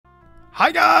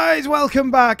Hi guys,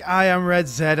 welcome back. I am Red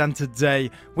Zed, and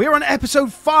today we're on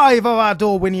episode 5 of our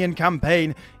Dorwinion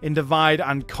campaign in Divide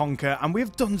and Conquer, and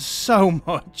we've done so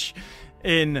much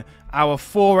in our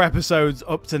 4 episodes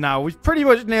up to now. We've pretty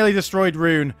much nearly destroyed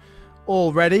Rhun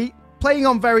already. Playing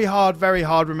on very hard,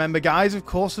 remember guys, of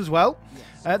course, as well.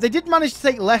 They did manage to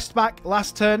take Lest back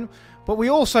last turn, but we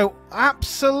also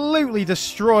absolutely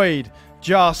destroyed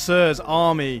Jarsur's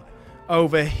army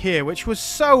over here, which was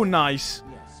so nice.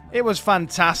 It was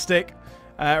fantastic.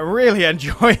 Really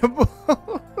enjoyable.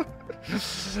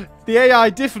 The AI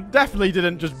definitely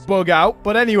didn't just bug out.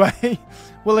 But anyway,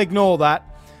 we'll ignore that.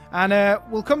 And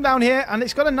we'll come down here. And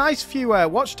it's got a nice few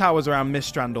watchtowers around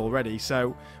Mistrand already.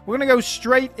 So we're going to go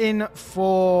straight in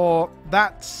for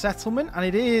that settlement. And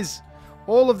it is...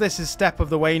 all of this is Step of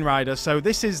the Wain Rider. So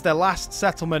this is the last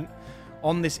settlement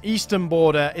on this eastern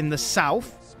border in the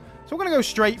south. So we're going to go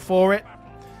straight for it.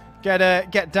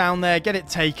 Get down there, get it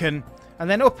taken. And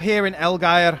then up here in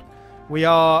Elgyr, we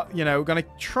are, going to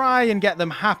try and get them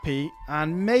happy.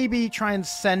 And maybe try and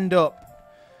send up,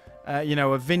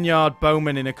 a vineyard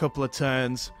bowman in a couple of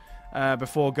turns.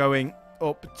 Before going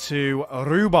up to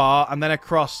Rhubar and then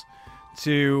across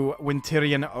to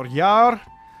Wintirian Oryar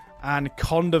and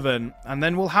Condovan. And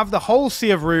then we'll have the whole Sea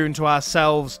of Rhun to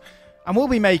ourselves. And we'll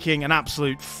be making an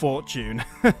absolute fortune.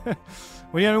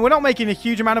 We're not making a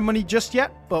huge amount of money just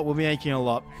yet, but we'll be making a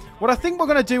lot. What I think we're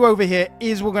going to do over here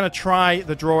is we're going to try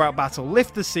the draw-out battle,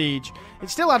 lift the siege. It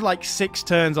still had like 6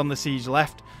 turns on the siege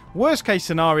left. Worst case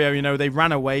scenario, they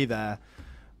ran away there.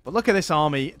 But look at this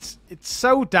army. It's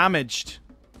so damaged.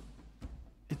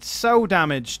 It's so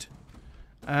damaged.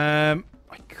 I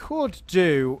could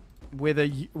do with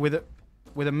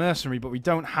a mercenary, but we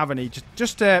don't have any.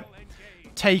 Just to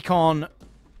take on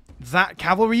that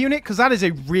cavalry unit, because that is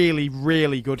a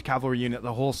really good cavalry unit,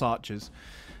 the horse archers.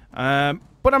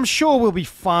 But I'm sure we'll be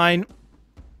fine.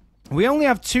 We only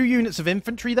have 2 units of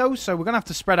infantry though, so we're gonna have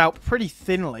to spread out pretty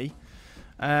thinly.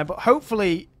 But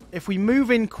hopefully if we move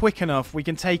in quick enough, we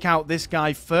can take out this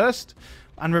guy first.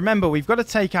 And remember, we've got to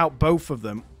take out both of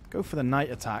them. Go for the night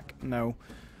attack. No.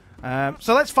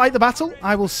 So let's fight the battle.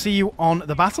 I will see you on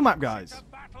the battle map, guys.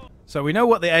 So we know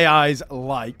what the AI's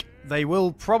like. They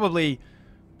will probably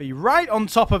be right on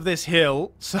top of this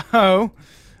hill, so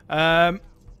we're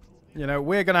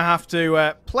gonna have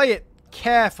to play it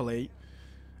carefully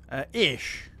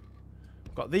ish.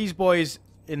 Got these boys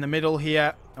in the middle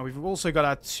here, and we've also got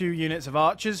our 2 units of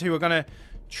archers who are gonna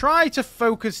try to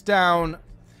focus down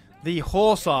the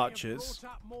horse archers.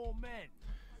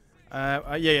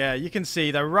 Yeah, you can see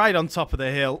they're right on top of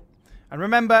the hill. And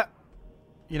remember,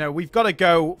 we've got to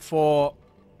go for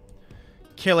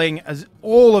killing as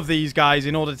all of these guys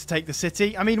in order to take the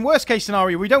city. I mean, worst case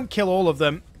scenario, we don't kill all of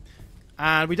them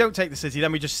and we don't take the city,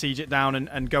 then we just siege it down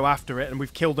and go after it, and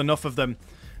we've killed enough of them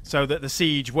so that the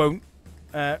siege won't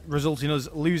result in us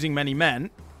losing many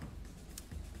men.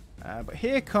 But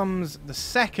here comes the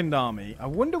second army. I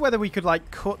wonder whether we could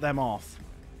cut them off.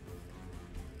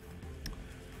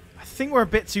 I think we're a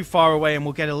bit too far away and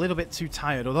we'll get a little bit too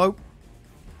tired, although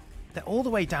they're all the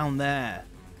way down there.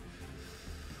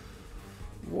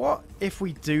 What if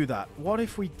we do that? What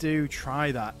if we do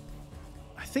try that?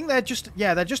 I think they're just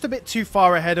a bit too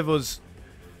far ahead of us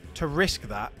to risk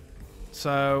that.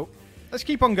 So let's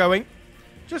keep on going.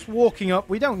 Just walking up.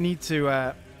 We don't need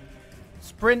to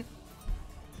sprint.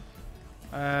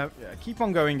 Yeah, keep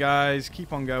on going, guys.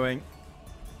 Keep on going.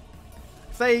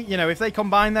 If they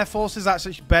combine their forces, that's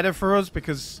actually better for us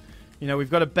because,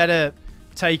 we've got a better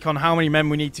take on how many men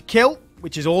we need to kill,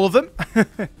 which is all of them.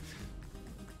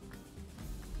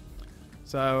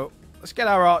 So, let's get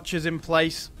our archers in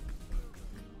place.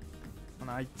 And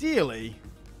ideally,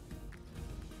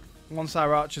 once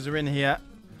our archers are in here,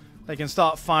 they can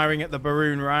start firing at the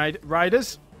Baroon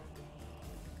riders.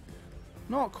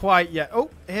 Not quite yet. Oh,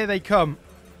 here they come.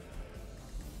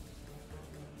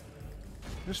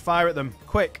 Just fire at them.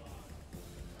 Quick.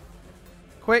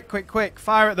 Quick.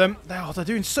 Fire at them. Oh, they're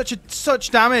doing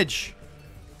such damage.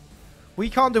 We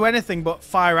can't do anything but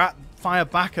fire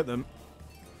back at them.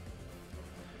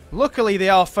 Luckily, they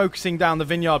are focusing down the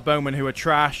Vineyard Bowmen, who are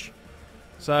trash.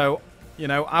 So,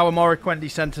 our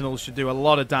Morriquendi Sentinels should do a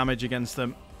lot of damage against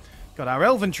them. God, our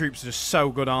Elven troops are just so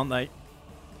good, aren't they?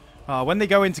 When they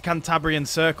go into Cantabrian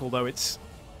Circle, though, it's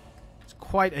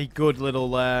quite a good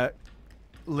little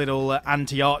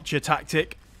anti-archer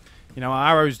tactic. Our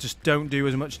arrows just don't do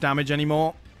as much damage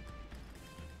anymore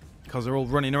because they're all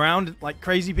running around like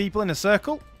crazy people in a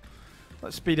circle.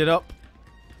 Let's speed it up.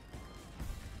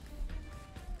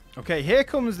 Okay, here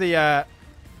comes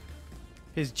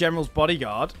his general's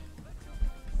bodyguard.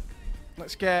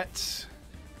 Let's get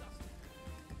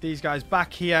these guys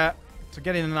back here to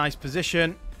get in a nice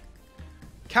position.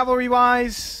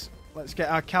 Cavalry-wise, let's get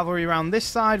our cavalry around this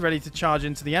side, ready to charge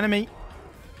into the enemy.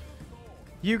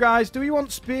 You guys, do we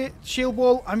want shield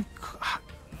wall?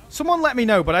 Someone let me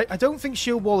know, but I don't think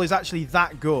shield wall is actually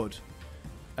that good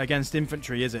against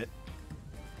infantry, is it?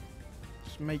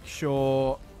 Just make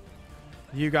sure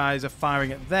you guys are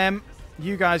firing at them.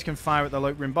 You guys can fire at the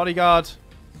Lokrin bodyguard.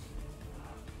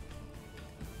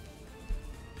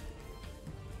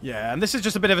 Yeah, and this is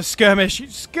just a bit of a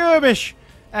skirmish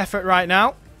effort right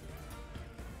now.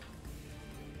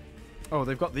 Oh,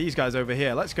 they've got these guys over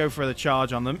here. Let's go for the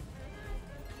charge on them.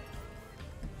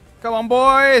 Come on,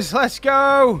 boys. Let's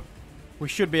go. We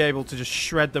should be able to just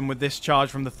shred them with this charge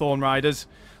from the Thorn Riders.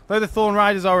 Though the Thorn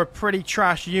Riders are a pretty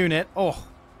trash unit. Oh,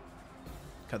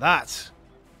 look at that.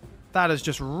 That has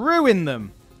just ruined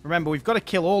them. Remember, we've got to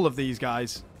kill all of these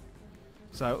guys.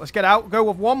 So let's get out. Go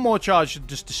with one more charge. Should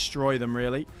just destroy them,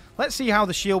 really. Let's see how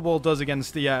the shield wall does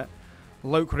against the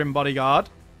Lokrin bodyguard.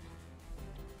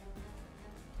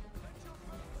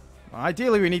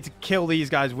 Ideally, we need to kill these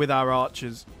guys with our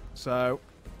archers. So,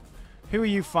 who are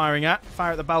you firing at?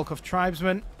 Fire at the Balkov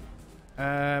tribesmen.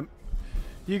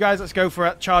 You guys, let's go for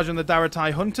a charge on the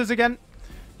Daratai hunters again.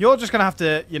 You're just going to have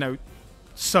to, you know,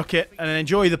 suck it and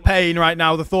enjoy the pain right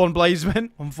now, the Thorn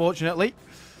Blazemen, unfortunately.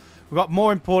 We've got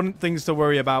more important things to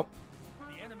worry about.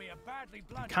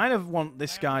 I kind of want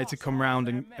this guy to come round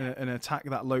and attack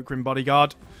that Lokrin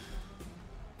bodyguard.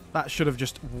 That should have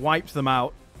just wiped them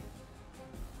out.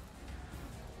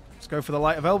 Let's go for the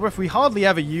Light of Elbreth. We hardly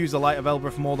ever use the Light of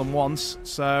Elbreth more than once,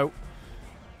 so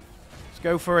let's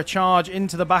go for a charge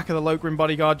into the back of the Lokrin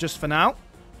bodyguard just for now.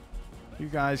 You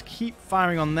guys keep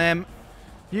firing on them.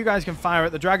 You guys can fire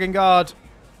at the Dragon Guard.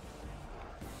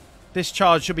 This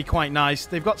charge should be quite nice.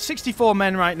 They've got 64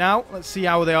 men right now. Let's see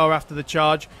how they are after the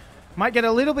charge. Might get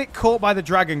a little bit caught by the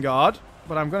Dragon Guard,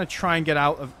 but I'm going to try and get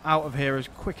out of here as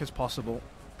quick as possible.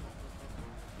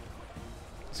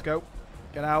 Let's go.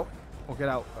 Get out. Or get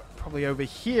out. Probably over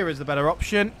here is the better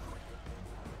option.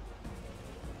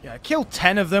 Yeah, killed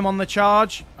 10 of them on the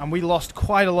charge, and we lost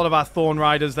quite a lot of our Thorn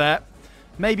Riders there.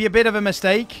 Maybe a bit of a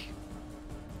mistake.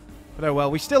 But oh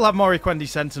well, we still have Moriquendi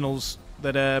Sentinels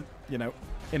that are, you know,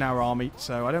 in our army,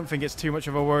 so I don't think it's too much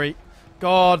of a worry.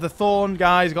 God, the Thorn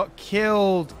guys got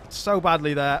killed so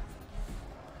badly there.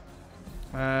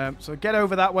 So get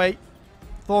over that way.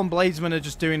 Thorn Bladesmen are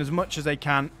just doing as much as they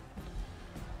can.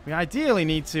 We ideally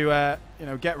need to, you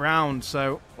know, get round,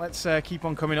 so let's keep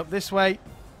on coming up this way.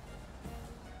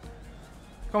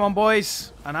 Come on,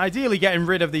 boys. And ideally getting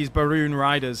rid of these Baroon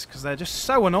Riders, because they're just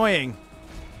so annoying.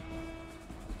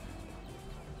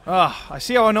 Ah, I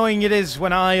see how annoying it is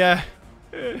when I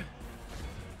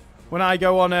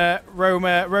go on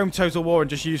Rome Total War and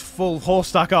just use full horse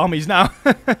stack armies now.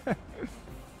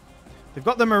 They've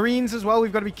got the Marines as well.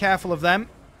 We've got to be careful of them.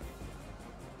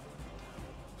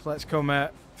 So let's come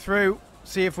through,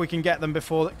 see if we can get them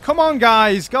before... Come on,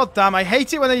 guys! God damn, I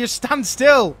hate it when they just stand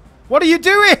still. What are you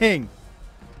doing?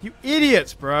 You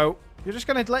idiots, bro. You're just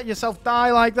going to let yourself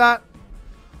die like that?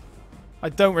 I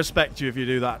don't respect you if you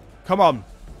do that. Come on.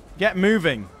 Get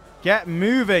moving. Get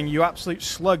moving, you absolute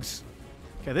slugs.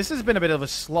 Okay, this has been a bit of a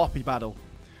sloppy battle.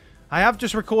 I have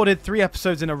just recorded 3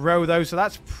 episodes in a row, though, so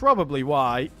that's probably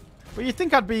why. But you'd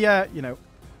think I'd be, you know,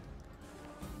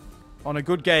 on a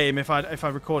good game if I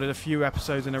recorded a few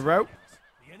episodes in a row.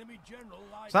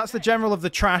 So that's the general of the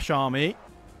trash army,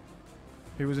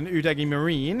 who was an Udegi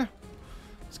Marine.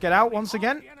 Let's get out once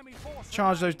again.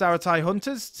 Charge those Daratai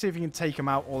hunters. See if you can take them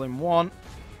out all in one.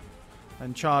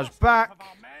 And charge back.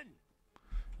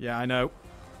 Yeah, I know.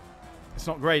 It's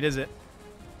not great, is it?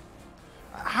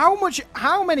 How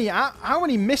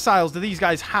many missiles do these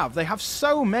guys have? They have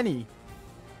so many.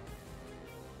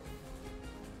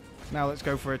 Now let's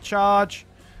go for a charge.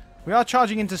 We are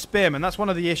charging into Spearmen. That's one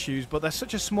of the issues, but they're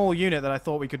such a small unit that I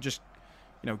thought we could just,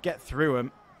 you know, get through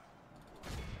them.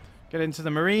 Get into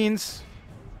the Marines.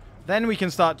 Then we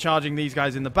can start charging these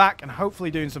guys in the back and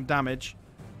hopefully doing some damage.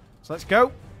 So let's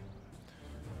go.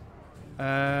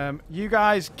 You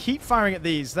guys keep firing at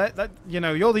these. You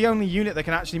know, you're the only unit that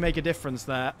can actually make a difference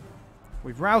there.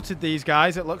 We've routed these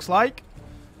guys, it looks like.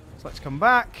 So let's come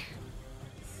back.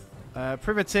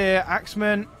 Privateer,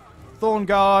 Axeman, Thorn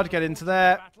Guard, get into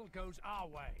there.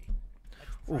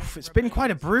 Oof, it's been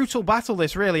quite a brutal battle,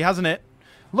 this, really, hasn't it?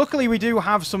 Luckily, we do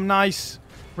have some nice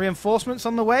reinforcements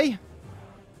on the way.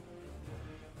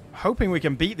 Hoping we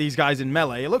can beat these guys in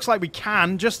melee. It looks like we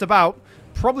can, just about.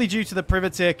 Probably due to the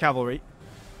Privateer Cavalry.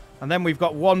 And then we've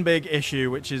got one big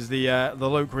issue, which is the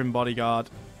Lokrin Bodyguard.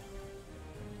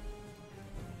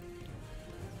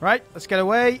 Right, let's get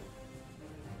away.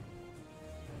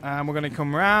 And we're going to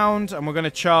come round, and we're going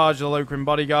to charge the Lokrin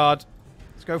bodyguard.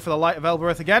 Let's go for the Light of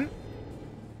Elbereth again.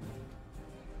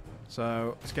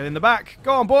 So, let's get in the back.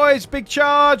 Go on, boys. Big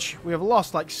charge. We have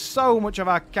lost, like, so much of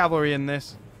our cavalry in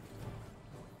this.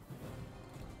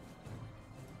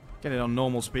 Get it on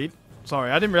normal speed.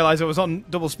 Sorry, I didn't realize it was on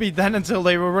double speed then until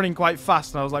they were running quite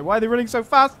fast. And I was like, why are they running so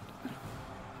fast?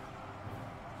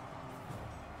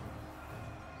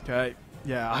 Okay.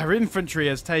 Yeah, our infantry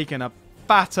has taken a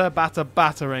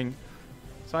battering.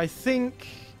 So I think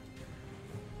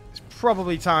it's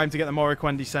probably time to get the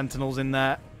Morriquendi Sentinels in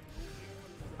there.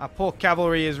 Our poor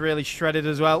cavalry is really shredded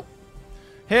as well.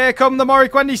 Here come the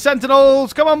Morriquendi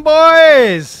Sentinels. Come on,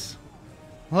 boys.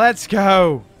 Let's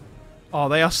go. Oh,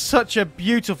 they are such a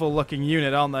beautiful looking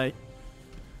unit, aren't they?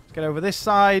 Let's get over this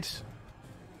side.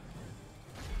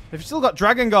 They've still got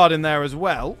Dragon Guard in there as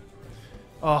well.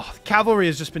 Oh, the cavalry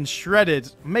has just been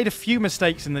shredded. Made a few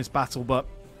mistakes in this battle, but...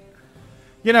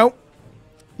 You know,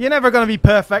 you're never going to be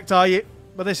perfect, are you?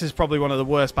 But this is probably one of the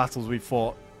worst battles we've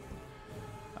fought.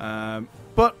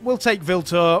 But we'll take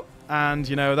Villtur, and,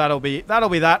 you know, that'll be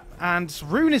that. And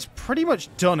Rhun is pretty much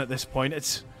done at this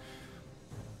point.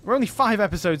 We're only 5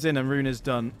 episodes in, and Rhun is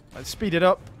done. Let's speed it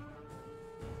up.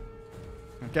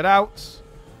 Get out.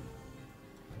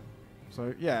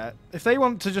 So, yeah, if they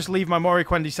want to just leave my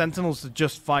Morriquendi Sentinels to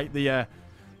just fight the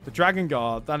Dragon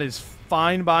Guard, that is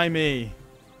fine by me.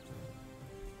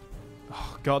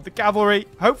 Oh, God, the cavalry.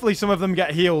 Hopefully some of them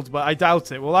get healed, but I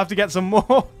doubt it. We'll have to get some more.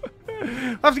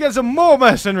 We'll have to get some more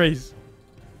mercenaries.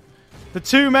 The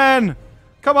 2 men.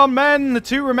 Come on, men. The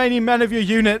 2 remaining men of your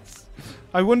units.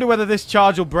 I wonder whether this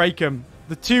charge will break them.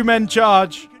 The 2 men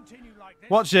charge.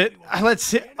 Watch it. Let's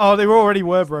see. Oh, they already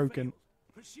were broken.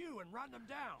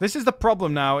 This is the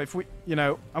problem now. If we, you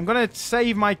know, I'm going to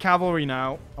save my cavalry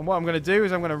now. And what I'm going to do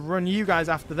is I'm going to run you guys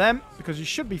after them, because you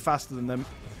should be faster than them.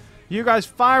 You guys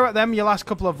fire at them your last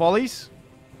couple of volleys.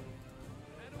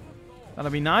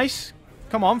 That'll be nice.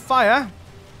 Come on, fire.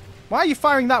 Why are you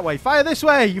firing that way? Fire this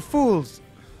way, you fools.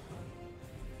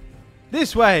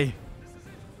 This way.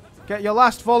 Get your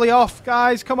last volley off,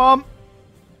 guys. Come on.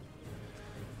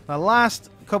 The last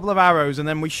couple of arrows, and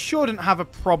then we shouldn't have a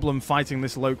problem fighting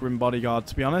this Lokrin bodyguard,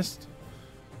 to be honest.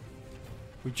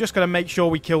 We've just got to make sure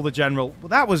we kill the general. Well,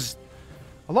 that was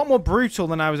a lot more brutal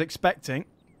than I was expecting.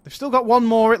 They've still got one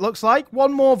more, it looks like.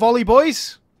 One more volley,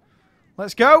 boys.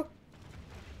 Let's go.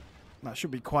 That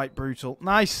should be quite brutal.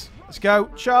 Nice. Let's go.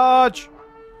 Charge.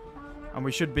 And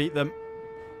we should beat them.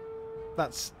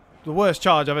 That's the worst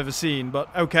charge I've ever seen,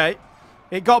 but okay.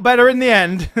 It got better in the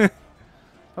end. That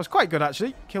was quite good,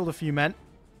 actually. Killed a few men.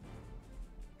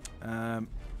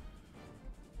 Are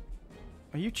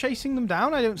you chasing them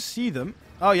down? I don't see them.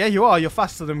 Oh, yeah, you are. You're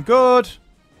faster than good.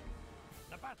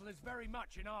 The battle is very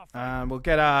much in our favor. We'll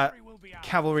get our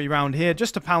cavalry round here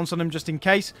just to pounce on them just in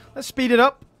case. Let's speed it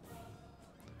up.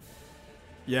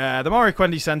 Yeah, the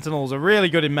Morriquendi Sentinels are really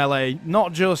good in melee.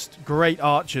 Not just great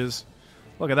archers.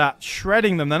 Look at that.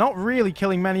 Shredding them. They're not really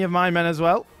killing many of my men as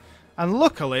well. And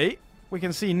luckily, we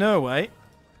can see Norway.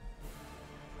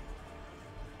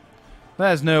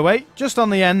 There's Norway, just on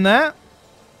the end there.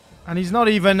 And he's not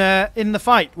even in the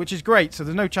fight, which is great. So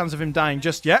there's no chance of him dying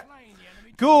just yet.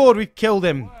 Good, we've killed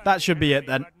him. That should be it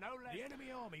then.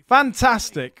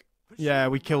 Fantastic. Yeah,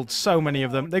 we killed so many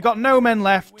of them. They got no men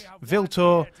left.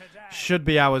 Villtur should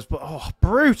be ours. But, oh,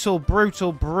 brutal,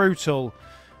 brutal, brutal.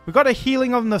 We've got a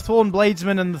healing on the Thorn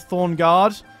Bladesman and the Thorn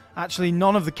Guard. Actually,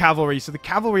 none of the cavalry. So the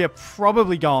cavalry are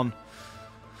probably gone.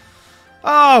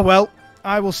 Oh, well.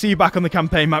 I will see you back on the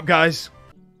campaign map, guys.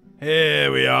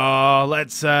 Here we are.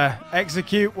 Let's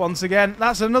execute once again.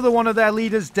 That's another one of their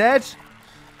leaders dead.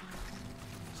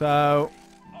 So,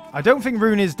 I don't think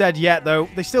Rhun is dead yet, though.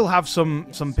 They still have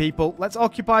some people. Let's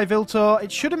occupy Villtur.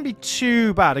 It shouldn't be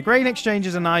too bad. A grain exchange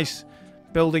is a nice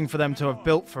building for them to have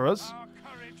built for us.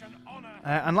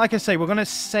 And like I say, we're going to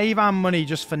save our money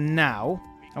just for now.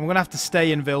 And we're going to have to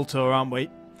stay in Villtur, aren't we?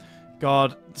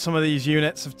 God, some of these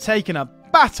units have taken a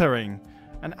battering.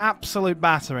 An absolute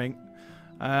battering.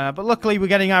 But luckily we're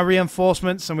getting our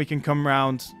reinforcements and we can come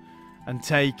round and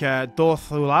take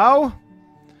Dorthulau.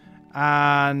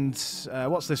 And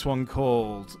what's this one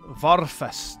called?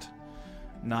 Vorfest.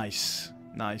 Nice.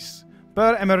 Nice.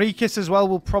 Bur Emericis as well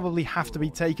will probably have to be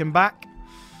taken back.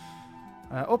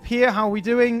 Up here, how are we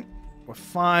doing? We're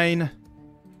fine.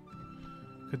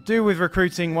 Could do with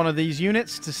recruiting one of these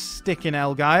units to stick in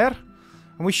Elgair.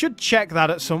 And we should check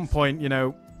that at some point, you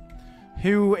know.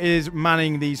 Who is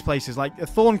manning these places? Like, a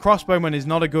Thorn Crossbowman is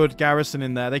not a good garrison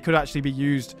in there. They could actually be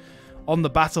used on the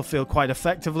battlefield quite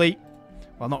effectively.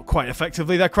 Well, not quite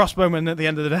effectively. They're crossbowmen at the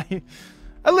end of the day.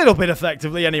 A little bit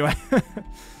effectively, anyway.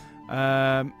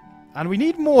 And we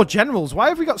need more generals. Why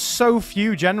have we got so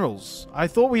few generals? I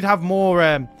thought we'd have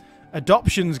more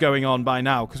adoptions going on by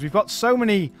now, because we've got so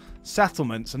many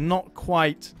settlements and not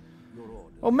quite...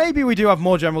 Well, maybe we do have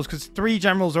more generals, because 3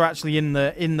 generals are actually in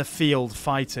the field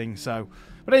fighting. So,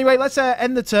 but anyway, let's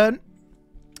end the turn.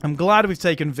 I'm glad we've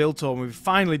taken Villtur and we've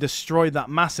finally destroyed that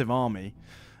massive army.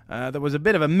 That was a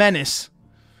bit of a menace.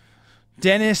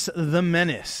 Dennis the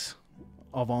Menace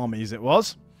of armies it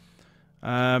was.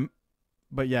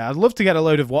 But yeah, I'd love to get a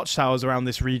load of watchtowers around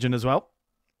this region as well.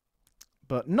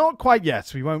 But not quite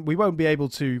yet. We won't be able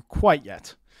to quite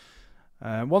yet.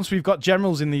 Once we've got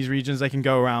generals in these regions, they can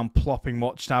go around plopping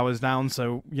watchtowers down.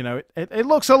 So, you know, it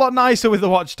looks a lot nicer with the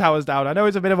watchtowers down. I know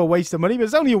it's a bit of a waste of money, but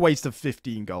it's only a waste of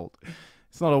 15 gold.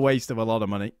 It's not a waste of a lot of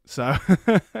money. So,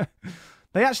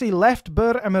 they actually left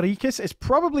Bur Americus. It's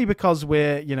probably because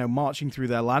we're, you know, marching through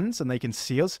their lands and they can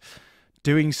see us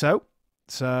doing so.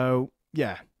 So,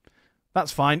 yeah.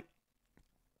 That's fine.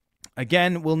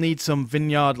 Again, we'll need some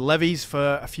vineyard levies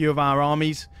for a few of our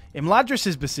armies. Imladris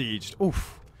is besieged.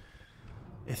 Oof.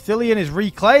 Ithilien is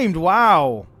reclaimed.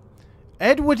 Wow.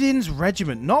 EDWODYN'S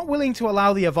regiment. Not willing to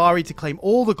allow the Avari to claim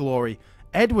all the glory.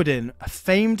 EDWODYN, a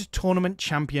famed tournament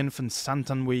champion from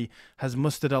Santanwi, has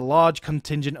mustered a large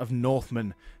contingent of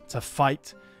Northmen to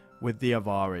fight with the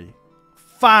Avari.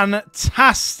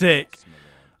 Fantastic.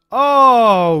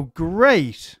 Oh,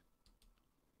 great.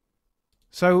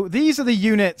 So these are the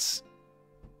units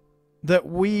that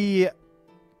we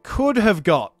could have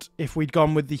got if we'd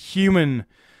gone with the human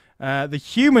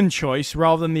choice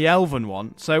rather than the elven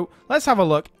one. So let's have a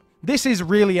look. This is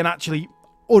really an actually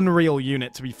unreal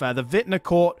unit, to be fair. The Vintner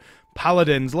Court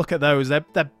Paladins, look at those. They're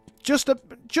just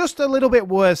a little bit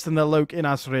worse than the Lok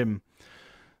Inasrim.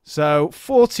 So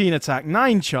 14 attack,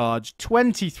 9 charge,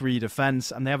 23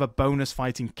 defense, and they have a bonus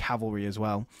fighting cavalry as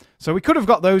well. So we could have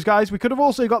got those guys. We could have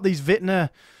also got these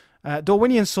Vintner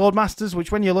Dorwinion Swordmasters,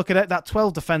 which when you look at it, that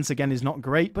 12 defense again is not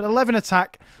great, but 11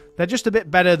 attack, they're just a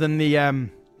bit better than the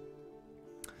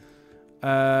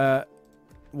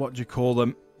what do you call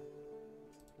them?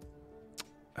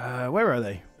 Where are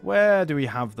they? Where do we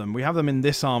have them? We have them in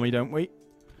this army, don't we?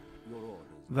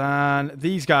 Then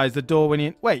these guys, the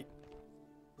Dorwinion. Wait.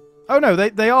 Oh no,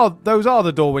 those are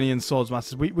the Dorwinion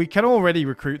Swordsmasters. We can already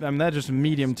recruit them. They're just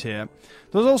medium tier.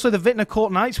 There's also the Vintner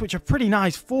Court Knights, which are pretty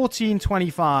nice.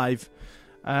 1425.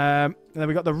 Then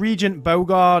we got the Regent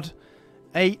Bogard.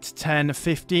 8, 10,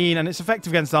 15. And it's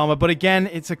effective against armor. But again,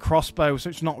 it's a crossbow, so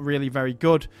it's not really very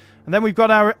good. And then we've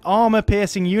got our armor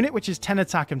piercing unit, which is 10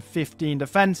 attack and 15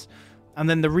 defense. And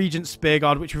then the Regent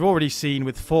Spearguard, which we've already seen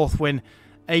with 4th win.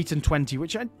 8 and 20,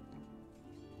 which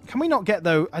can we not get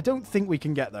those? I don't think we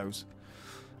can get those.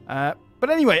 But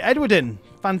anyway, EDWODYN.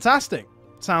 Fantastic.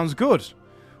 Sounds good.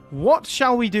 What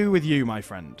shall we do with you, my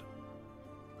friend?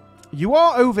 You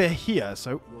are over here,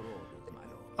 so...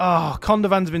 Oh,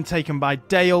 Condovan's been taken by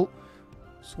Dale.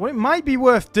 So what it might be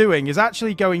worth doing is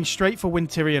actually going straight for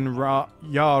Wintirian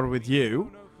Yar with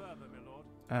you.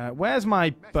 Where's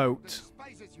my boat?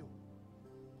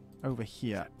 Over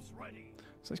here.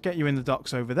 So let's get you in the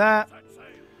docks over there.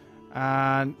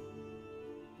 And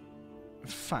in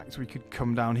fact, we could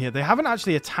come down here. They haven't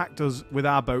actually attacked us with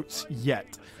our boats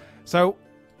yet. So,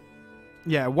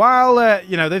 yeah, while,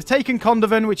 you know, they've taken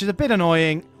Condovan, which is a bit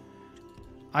annoying,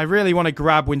 I really want to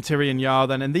grab Wintirian Yar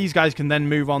then, and these guys can then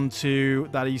move on to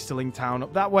that Easterling town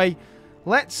up that way.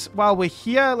 While we're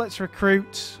here, let's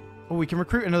recruit... Oh, we can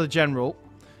recruit another general.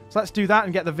 So let's do that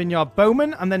and get the Vineyard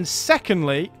Bowman. And then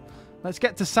secondly, let's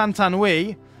get to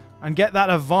Santanwi and get that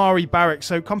Avari barrack.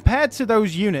 So compared to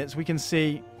those units, we can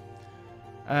see...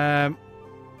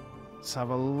 let's have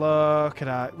a look at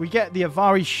that. We get the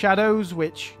Avari Shadows,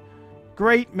 which...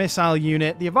 Great missile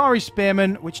unit. The Avari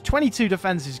Spearmen, which 22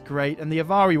 defense is great. And the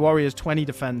Avari Warriors, 20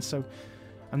 defense. So,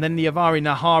 and then the Avari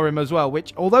Naharim as well,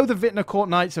 which, although the Vintner Court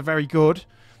Knights are very good,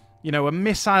 you know, a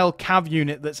missile cav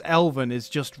unit that's Elven is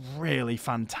just really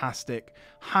fantastic.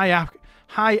 High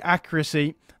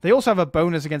accuracy. They also have a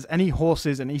bonus against any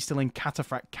horses and Easterling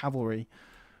Cataphract Cavalry,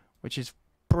 which is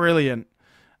brilliant.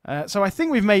 So I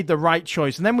think we've made the right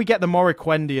choice. And then we get the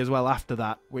Moriquendi as well after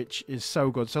that, which is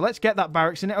so good. So let's get that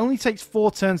barracks in. It only takes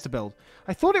 4 turns to build.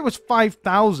 I thought it was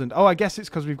 5,000. Oh, I guess it's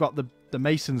because we've got the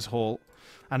Mason's Hall.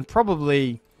 And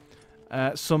probably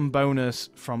some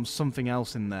bonus from something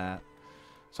else in there.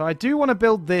 So I do want to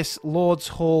build this Lord's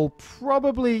Hall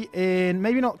probably in...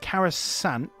 Maybe not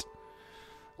Coruscant.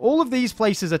 All of these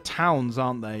places are towns,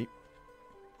 aren't they?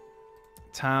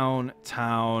 Town.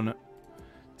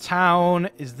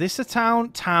 Is this a town?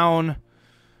 Town.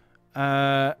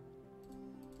 That's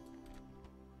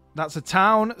a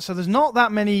town. So there's not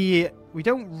that many we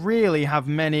don't really have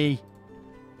many,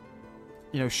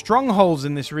 you know, strongholds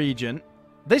in this region.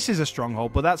 This is a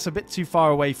stronghold, but that's a bit too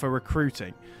far away for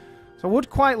recruiting. So I would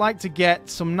quite like to get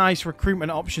some nice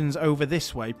recruitment options over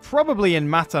this way. Probably in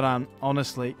Mattaram,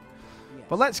 honestly. Yes.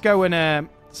 But let's go and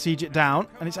siege it down.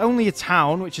 And it's only a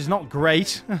town, which is not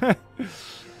great.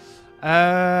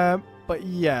 But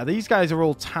yeah, these guys are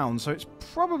all towns. So it's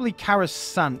probably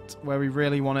Karasant where we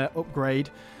really want to upgrade.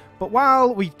 But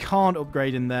while we can't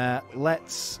upgrade in there,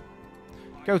 let's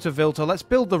go to Villtur. Let's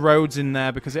build the roads in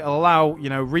there because it'll allow, you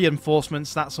know,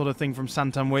 reinforcements, that sort of thing from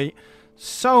Santamwe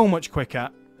so much quicker.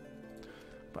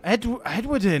 But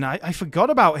Edwodyn, I forgot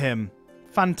about him.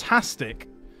 Fantastic.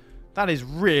 That is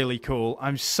really cool.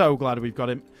 I'm so glad we've got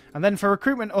him. And then for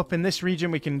recruitment up in this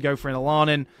region, we can go for an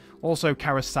Alarnin. Also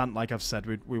Karasant, like I've said,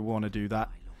 we want to do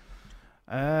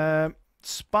that.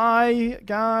 Spy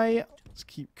guy. Let's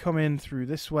keep coming through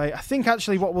this way. I think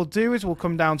actually what we'll do is we'll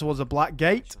come down towards the Black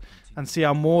Gate and see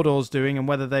how Mordor's doing and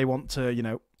whether they want to, you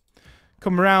know,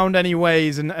 come around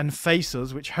anyways and face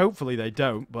us, which hopefully they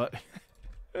don't, but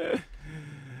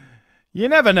you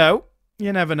never know.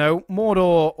 You never know.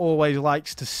 Mordor always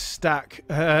likes to stack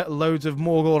loads of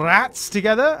Morgul rats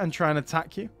together and try and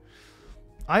attack you.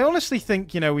 I honestly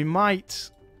think, you know, we might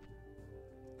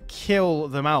kill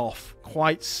them off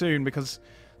quite soon because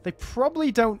they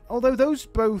probably don't... Although those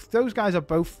guys are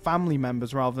both family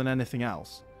members rather than anything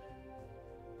else.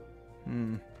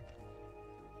 Can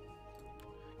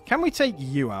we take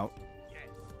you out?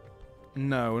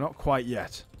 No, not quite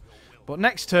yet. But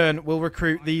next turn, we'll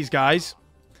recruit these guys.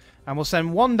 And we'll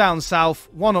send one down south,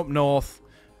 one up north.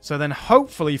 So then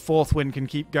hopefully Fourth Wind can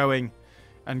keep going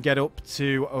and get up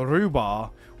to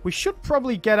Rubar. We should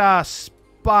probably get our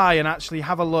spy and actually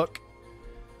have a look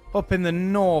up in the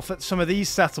north at some of these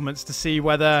settlements to see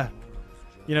whether,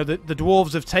 you know, the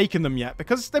dwarves have taken them yet.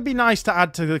 Because they'd be nice to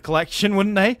add to the collection,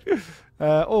 wouldn't they?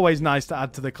 Always nice to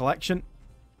add to the collection.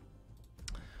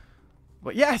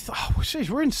 But yeah,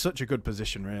 we're in such a good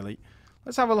position, really.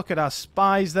 Let's have a look at our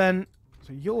spies then.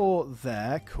 So you're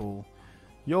there, cool.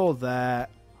 You're there.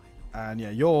 And yeah,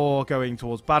 you're going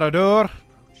towards Barad-dûr.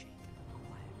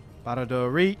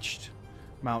 Barad-dûr reached.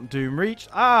 Mount Doom reached.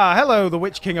 Ah, hello, the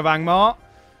Witch King of Angmar.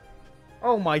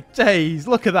 Oh my days,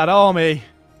 look at that army.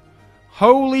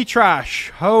 Holy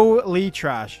trash. Holy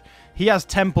trash. He has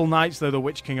Temple Knights, though, the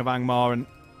Witch King of Angmar, and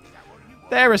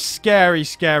they're a scary,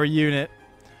 scary unit.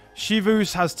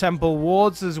 Shivus has Temple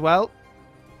Wards as well.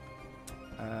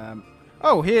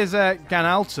 Oh, here's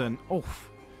Ganalton. Oh,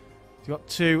 he's got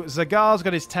two. Zagar's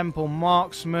got his Temple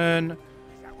Marksman.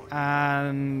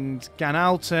 And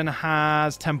Ganalton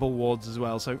has Temple Wards as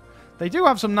well. So they do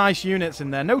have some nice units in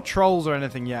there. No trolls or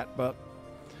anything yet, but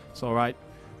it's all right.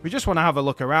 We just want to have a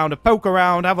look around, a poke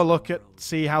around, have a look at,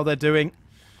 see how they're doing.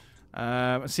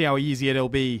 See how easy it'll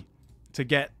be to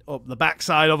get up the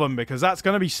backside of them, because that's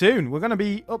going to be soon. We're going to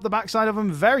be up the backside of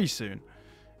them very soon,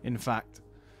 in fact.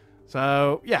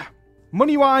 So, yeah.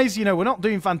 Money-wise, you know, we're not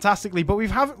doing fantastically, but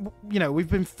we've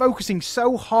been focusing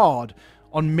so hard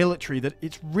on military that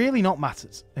it's really not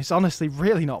mattered. It's honestly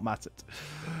really not mattered.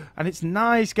 And it's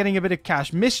nice getting a bit of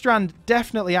cash. Mistrand,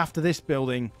 definitely after this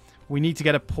building, we need to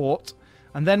get a port.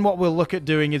 And then what we'll look at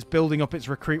doing is building up its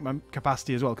recruitment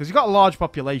capacity as well, because you've got a large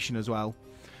population as well.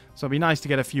 So it'd be nice to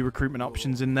get a few recruitment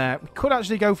options in there. We could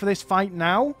actually go for this fight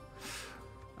now.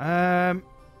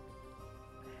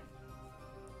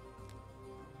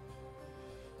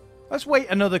 Let's wait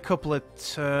another couple of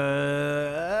turns.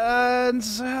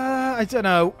 I don't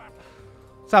know.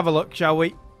 Let's have a look, shall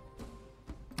we?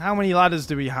 How many ladders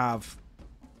do we have?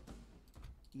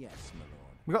 Yes, my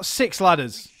lord. We've got 6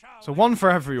 ladders. So 1 for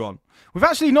everyone. We've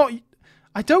actually not...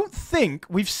 I don't think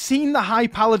we've seen the High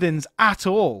Paladins at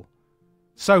all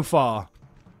so far.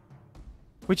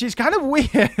 Which is kind of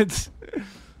weird.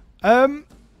 But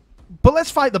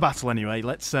let's fight the battle anyway.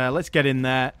 Let's get in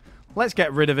there. Let's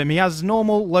get rid of him. He has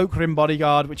normal Lokrim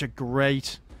bodyguard, which are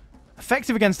great.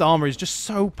 Effective against armor is just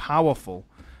so powerful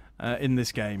in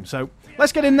this game. So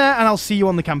let's get in there, and I'll see you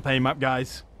on the campaign map,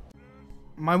 guys.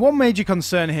 My one major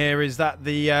concern here is that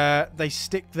they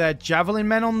stick their javelin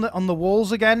men on the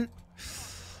walls again.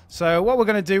 So what we're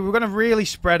going to do, we're going to really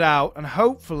spread out, and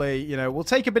hopefully, you know, we'll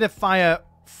take a bit of fire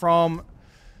from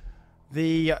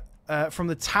the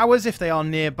towers if they are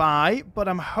nearby. But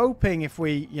I'm hoping if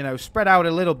we, you know, spread out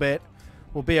a little bit,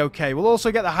 we'll be okay. We'll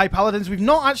also get the High Paladins. We've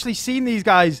not actually seen these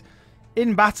guys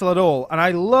in battle at all, and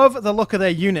I love the look of their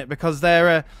unit because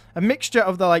they're a mixture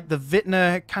of the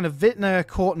Vintner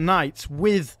Court Knights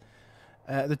with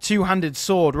the two-handed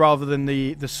sword rather than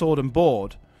the sword and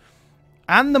board,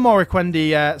 and the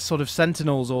Moriquendi sort of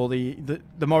sentinels, or the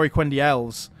Moriquendi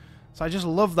elves. So I just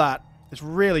love that. It's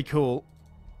really cool.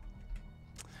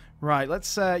 Right,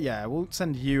 let's, yeah, we'll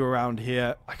send you around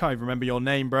here. I can't even remember your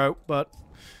name, bro, but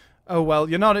oh well,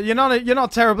 you're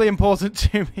not terribly important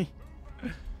to me.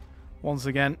 Once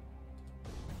again.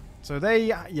 So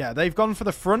they've gone for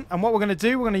the front, and what we're going to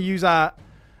do, we're going to use our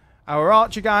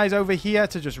archer guys over here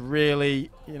to just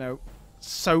really, you know,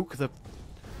 soak the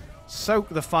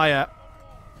fire.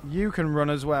 You can run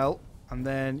as well, and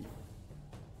then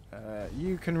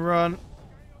you can run.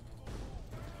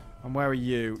 And where are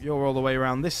you? You're all the way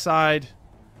around this side.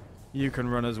 You can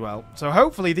run as well. So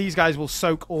hopefully these guys will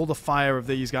soak all the fire of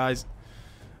these guys.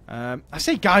 I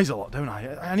say guys a lot, don't I?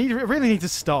 I really need to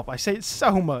stop. I say it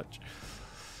so much.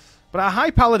 But our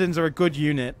high paladins are a good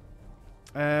unit.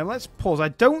 Let's pause. I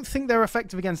don't think they're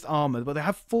effective against armor, but they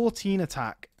have 14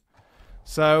 attack.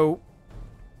 So,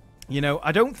 you know,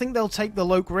 I don't think they'll take the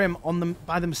Loke Rim on them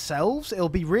by themselves. It'll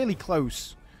be really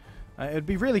close. It'd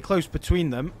be really close between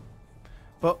them.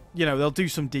 But, you know, they'll do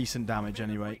some decent damage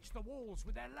anyway.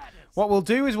 What we'll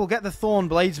do is we'll get the Thorn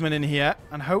Bladesman in here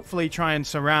and hopefully try and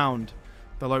surround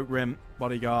the Loke Rim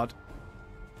bodyguard.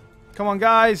 Come on,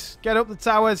 guys. Get up the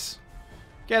towers.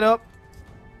 Get up.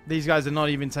 These guys are not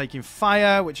even taking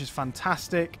fire, which is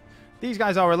fantastic. These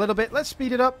guys are a little bit. Let's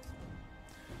speed it up.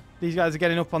 These guys are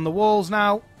getting up on the walls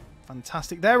now.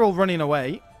 Fantastic. They're all running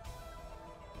away,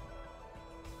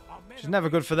 which is never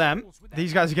good for them.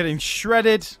 These guys are getting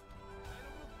shredded.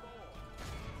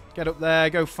 Get up there.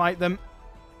 Go fight them.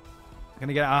 We're going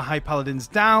to get our high paladins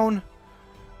down.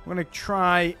 We're going to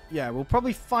try... Yeah, we'll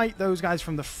probably fight those guys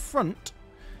from the front.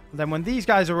 And then when these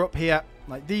guys are up here,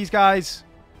 like these guys,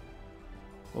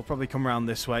 we'll probably come around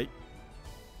this way.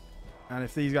 And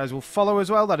if these guys will follow as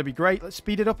well, that'd be great. Let's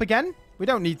speed it up again. We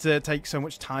don't need to take so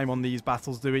much time on these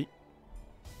battles, do we?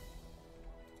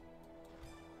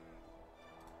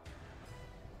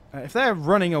 If they're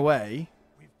running away...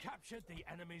 We've captured the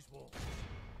enemy's wall.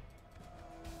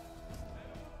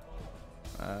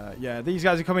 Yeah, these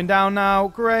guys are coming down now.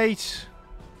 Great.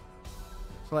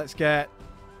 So let's get...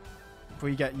 If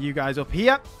we get you guys up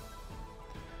here.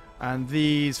 And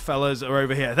these fellas are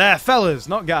over here. They're fellas,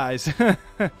 not guys. The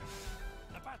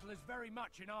battle is very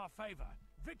much in our favor.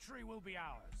 Victory will be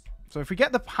ours. So if we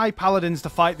get the high paladins to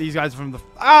fight these guys from the...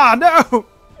 Ah, no!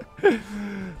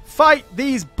 Fight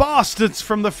these bastards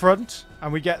from the front.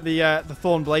 And we get the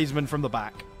Thorn Bladesman from the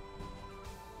back.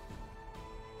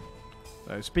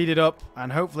 So speed it up, and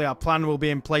hopefully our plan will be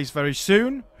in place very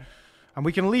soon. And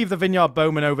we can leave the Vineyard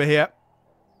Bowmen over here.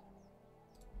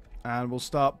 And we'll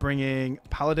start bringing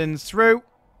paladins through.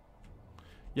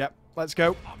 Yep, let's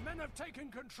go. Our men have taken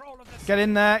control of the Get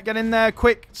in there,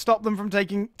 quick. Stop them from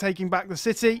taking back the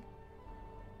city.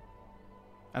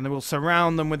 And then we'll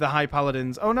surround them with the high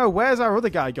paladins. Oh no, where's our other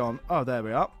guy gone? Oh, there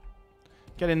we are.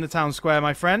 Get in the town square,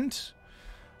 my friend.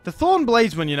 The Thorn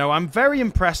Bladesmen, you know, I'm very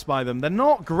impressed by them. They're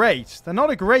not great. They're not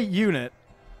a great unit.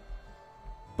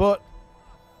 But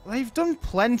they've done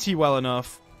plenty well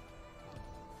enough.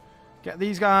 Get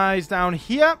these guys down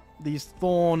here. These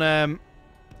Thorn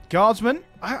Guardsmen.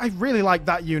 I really like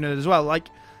that unit as well. Like,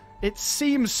 it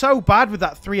seems so bad with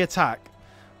that 3 attack.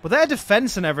 But their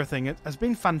defense and everything has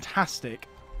been fantastic.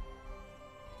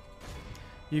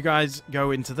 You guys go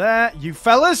into there. You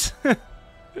fellas.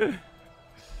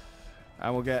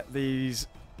 And we'll get these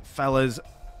fellas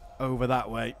over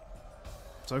that way.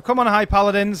 So come on, high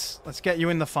paladins. Let's get you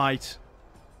in the fight.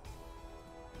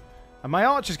 And my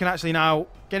archers can actually now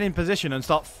get in position and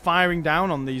start firing down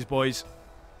on these boys.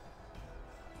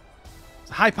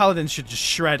 The high paladins should just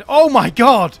shred. Oh my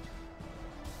god!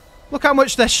 Look how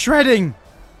much they're shredding!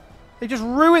 They just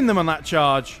ruined them on that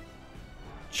charge.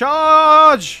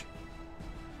 Charge!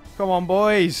 Come on,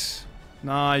 boys.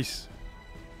 Nice.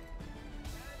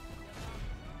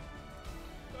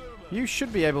 You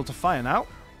should be able to fire now.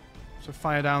 So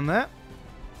fire down there.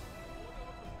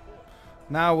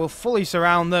 Now we'll fully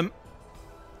surround them.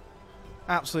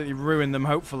 Absolutely ruin them,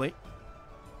 hopefully.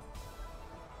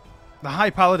 The high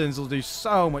paladins will do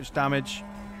so much damage.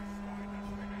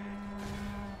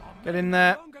 Get in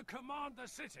there.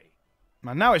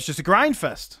 And now it's just a grind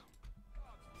fest.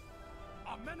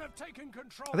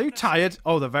 Are they tired?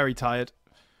 Oh, they're very tired.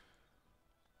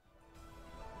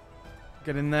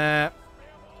 Get in there.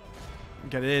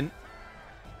 Get in.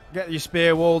 Get your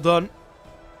spear wall done.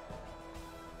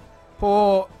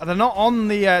 Poor. They're not on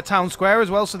the town square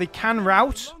as well, so they can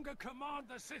rout.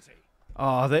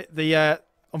 Oh,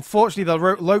 unfortunately, the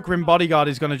Lokrim bodyguard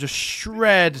is going to just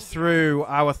shred through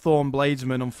our Thorn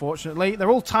Bladesmen, unfortunately.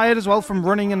 They're all tired as well from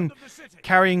running and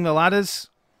carrying the ladders.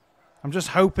 I'm just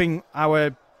hoping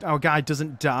our guy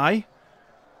doesn't die.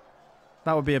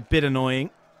 That would be a bit annoying.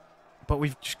 but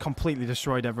we've just completely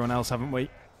destroyed everyone else, haven't we?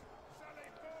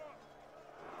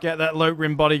 Get that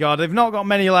Lokrin bodyguard. They've not got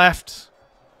many left.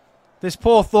 This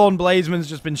poor Thorn Bladesman's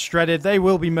just been shredded. They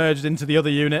will be merged into the other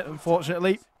unit,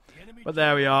 unfortunately. But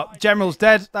there we are. General's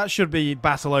dead. That should be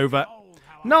battle over.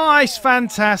 Nice,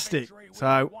 fantastic.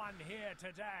 So,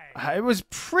 it was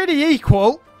pretty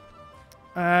equal.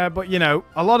 But, you know,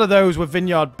 a lot of those were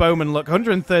Vineyard Bowmen. Look,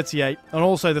 138. And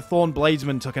also the Thorn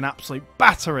Bladesman took an absolute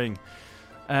battering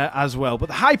as well. But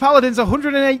the High Paladins,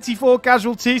 184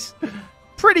 casualties.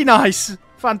 Pretty nice.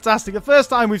 Fantastic. The first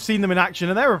time we've seen them in action,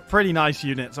 and they're a pretty nice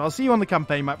unit. So I'll see you on the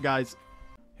campaign map, guys.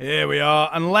 Here we are.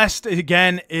 And Lest,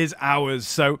 again, is ours.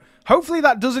 So hopefully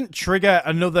that doesn't trigger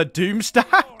another Doom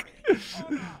stack.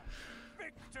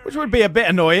 Which would be a bit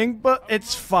annoying, but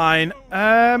it's fine.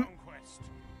 I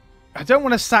don't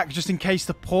want to sack just in case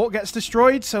the port gets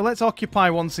destroyed. So let's occupy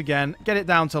once again. Get it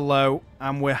down to low.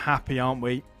 And we're happy, aren't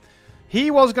we? He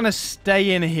was going to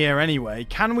stay in here anyway.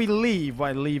 Can we leave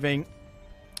by leaving...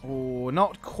 Oh,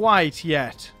 not quite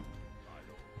yet.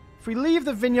 If we leave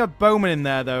the Vineyard Bowman in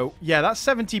there, though, yeah, that's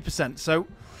 70%. So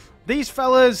these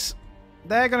fellas,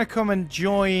 they're going to come and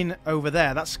join over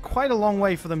there. That's quite a long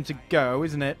way for them to go,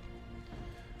 isn't it?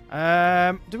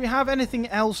 Do we have anything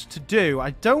else to do?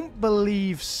 I don't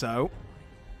believe so.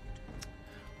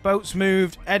 Boats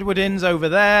moved. EDWODYN'S over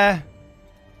there.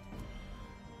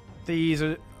 These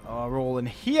are all in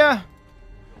here.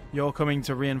 You're coming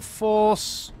to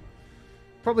reinforce.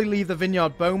 Probably leave the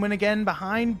Vineyard Bowman again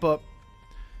behind, but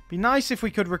be nice if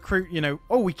we could recruit, you know...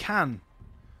 Oh, we can.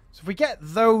 So if we get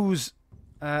those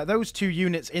two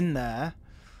units in there,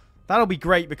 that'll be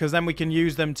great, because then we can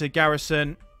use them to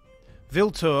garrison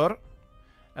Villtur,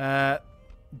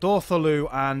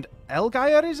 Dortholu, and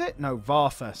Elgair, is it? No,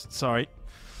 Varfest, sorry.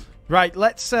 Right,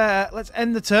 let's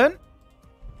end the turn.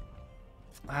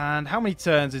 And how many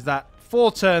turns is that?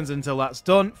 4 turns until that's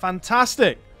done.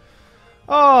 Fantastic.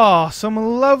 Oh, some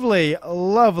lovely,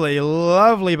 lovely,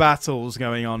 lovely battles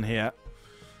going on here.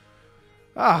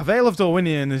 Ah, Vale of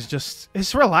Dorwinion is just...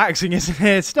 It's relaxing, isn't it?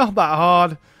 It's not that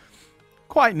hard.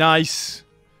 Quite nice.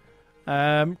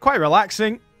 Quite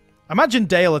relaxing. Imagine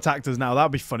Dale attacked us now. That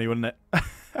would be funny, wouldn't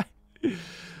it?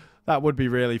 That would be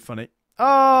really funny.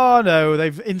 Oh, no.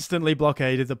 They've instantly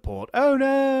blockaded the port. Oh,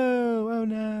 no. Oh,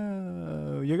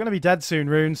 no. You're going to be dead soon,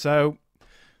 Rhun, so...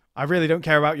 I really don't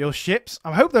care about your ships.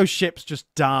 I hope those ships just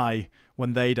die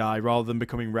when they die rather than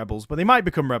becoming rebels. But they might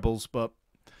become rebels, but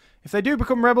if they do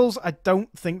become rebels, I don't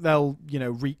think they'll, you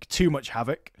know, wreak too much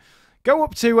havoc. Go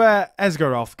up to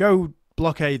Esgaroth. Go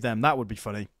blockade them. That would be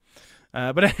funny.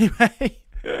 But anyway.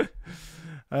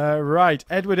 Right,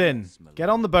 EDWODYN. Get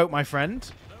on the boat, my friend.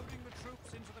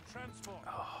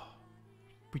 Oh,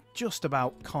 we just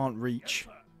about can't reach.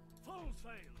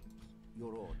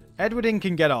 EDWODYN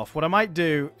can get off. What I might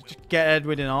do is just get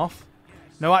EDWODYN off.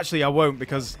 No, actually, I won't,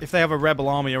 because if they have a rebel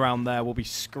army around there, we'll be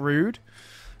screwed.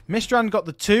 Mistrand got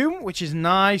the tomb, which is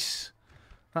nice.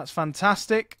 That's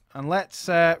fantastic. And let's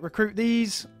recruit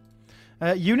these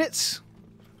units.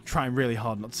 I'm trying really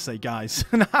hard not to say guys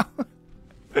now.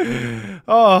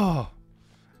 Oh.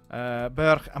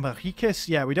 Bergikis.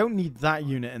 Yeah, we don't need that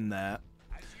unit in there.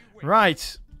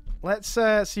 Right. Let's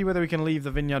see whether we can leave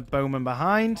the Vineyard Bowman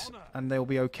behind, and they'll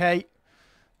be okay.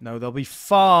 No, they'll be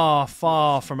far,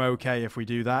 far from okay if we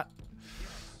do that.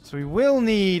 So we will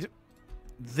need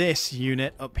this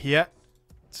unit up here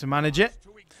to manage it.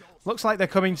 Looks like they're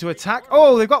coming to attack.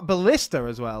 Oh, they've got Ballista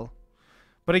as well.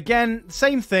 But again,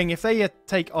 same thing. If they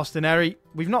take Ost-in-Ery,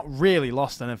 we've not really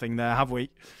lost anything there, have we?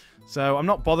 So I'm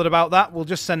not bothered about that. We'll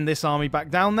just send this army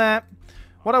back down there.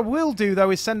 What I will do, though,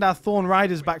 is send our Thorn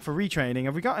Riders back for retraining.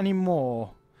 Have we got any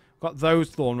more? Got those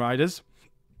Thorn Riders.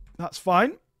 That's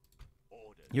fine.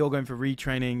 You're going for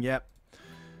retraining, yep.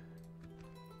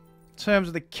 In terms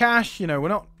of the cash, you know, we're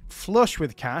not flush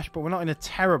with cash, but we're not in a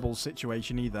terrible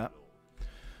situation either.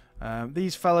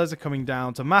 These fellas are coming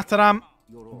down to Mattaram.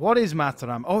 What is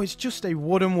Mattaram? Oh, it's just a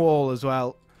wooden wall as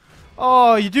well.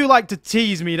 Oh, you do like to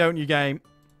tease me, don't you, game?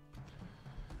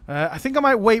 I think I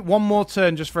might wait one more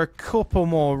turn just for a couple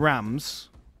more rams.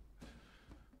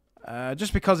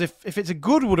 Just because if it's a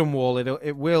good wooden wall,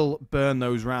 it will burn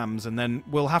those rams, and then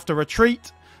we'll have to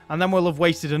retreat, and then we'll have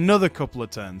wasted another couple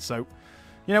of turns. So,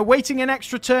 you know, waiting an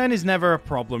extra turn is never a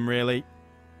problem, really.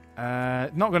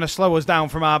 Not going to slow us down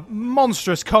from our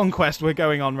monstrous conquest we're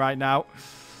going on right now.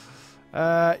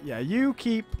 Yeah, you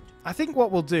keep... I think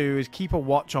what we'll do is keep a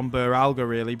watch on Bur Alga,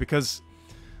 really, because...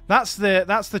 That's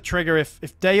the trigger.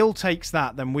 If Dale takes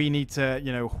that, then we need to,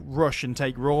 you know, rush and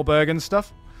take Rawberg and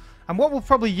stuff. And what we'll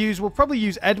probably use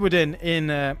EDWODYN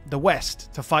in the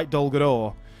west to fight Dol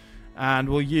Guldur. And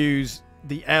we'll use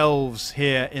the elves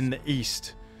here in the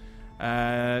east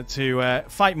to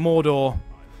fight Mordor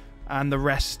and the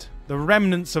rest, the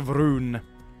remnants of Rhun.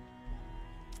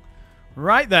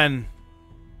 Right then.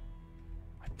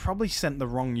 I probably sent the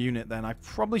wrong unit then. I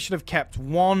probably should have kept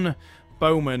 1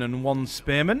 bowman and 1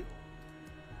 spearman.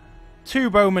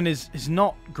 2 bowmen is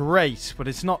not great, but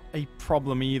it's not a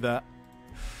problem either.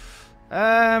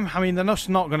 I mean, they're just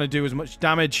not going to do as much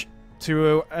damage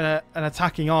to an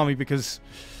attacking army because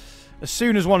as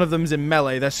soon as one of them's in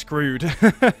melee, they're screwed.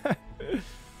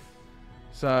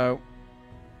 So,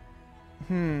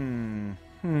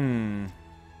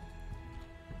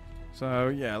 So,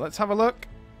 yeah, let's have a look.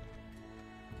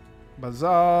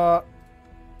 Bazaar.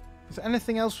 Is there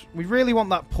anything else? We really want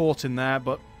that port in there,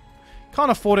 but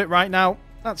can't afford it right now.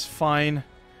 That's fine.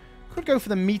 Could go for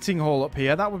the meeting hall up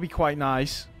here. That would be quite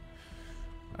nice.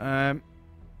 That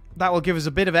will give us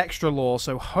a bit of extra lore,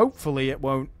 so hopefully it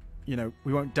won't, you know,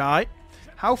 we won't die.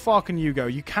 How far can you go?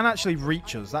 You can actually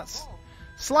reach us. That's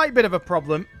a slight bit of a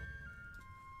problem.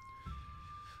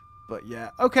 But yeah.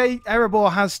 Okay,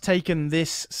 Erebor has taken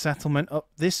this settlement up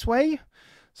this way.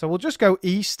 So we'll just go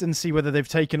east and see whether they've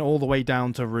taken all the way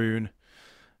down to Rhun.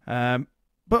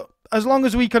 But as long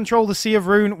as we control the Sea of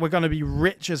Rhun, we're going to be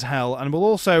rich as hell. And we'll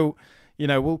also, you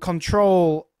know, we'll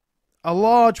control a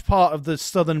large part of the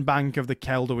southern bank of the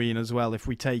Kelduin as well if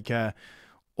we take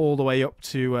all the way up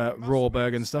to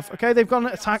Rawberg and stuff. Okay, they've gone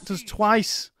and attacked us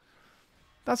twice.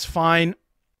 That's fine.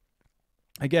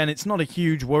 Again, it's not a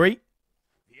huge worry.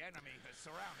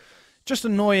 Just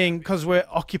annoying because we're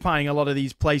occupying a lot of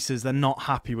these places. They're not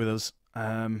happy with us.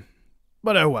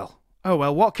 But oh well. Oh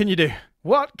well, what can you do?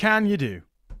 What can you do?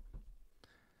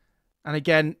 And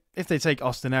again, if they take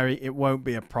Ost-in-Ery, it won't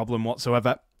be a problem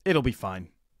whatsoever. It'll be fine.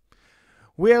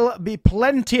 We'll be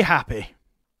plenty happy.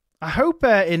 I hope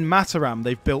in Mattaram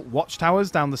they've built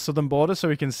watchtowers down the southern border so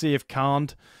we can see if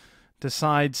Karnd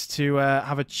decides to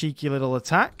have a cheeky little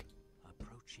attack.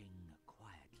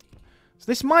 So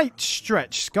this might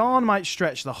stretch. Skarn might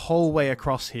stretch the whole way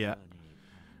across here.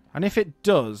 And if it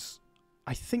does,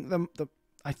 I think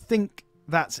I think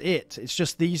that's it. It's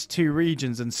just these 2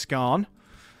 regions and Skarn.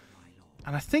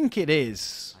 And I think it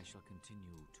is.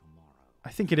 I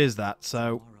think it is that,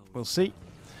 so we'll see.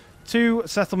 2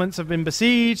 settlements have been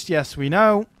besieged. Yes, we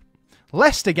know.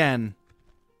 Lest again.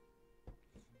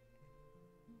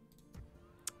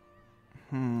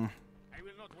 I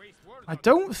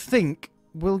don't think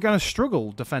we're going to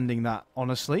struggle defending that,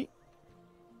 honestly.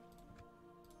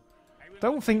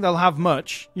 Don't think they'll have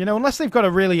much. You know, unless they've got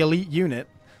a really elite unit.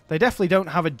 They definitely don't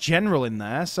have a general in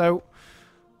there, so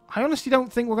I honestly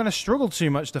don't think we're going to struggle too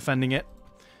much defending it.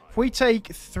 If we take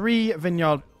 3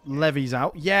 vineyard levies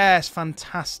out. Yes,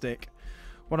 fantastic.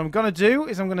 What I'm going to do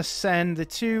is I'm going to send the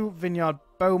 2 vineyard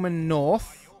bowmen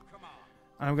north.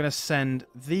 And I'm going to send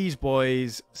these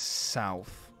boys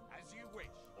south.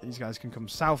 These guys can come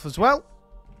south as well.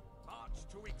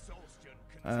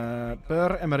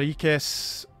 Bur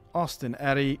Emericis,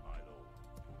 Ost-in-Ery.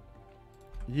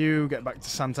 You get back to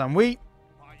Santanwi.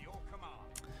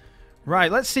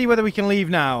 Right, let's see whether we can leave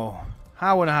now.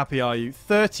 How unhappy are you?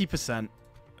 30%.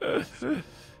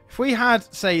 If we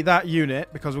had, say, that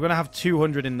unit, because we're going to have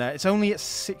 200 in there, it's only at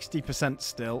 60%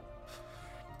 still.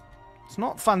 It's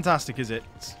not fantastic, is it?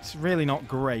 It's really not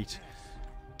great.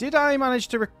 Did I manage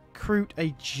to recruit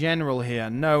a general here?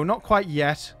 No, not quite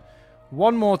yet.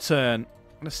 One more turn.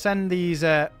 I'm going to send these...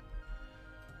 Oh,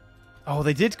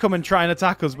 they did come and try and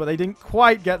attack us, but they didn't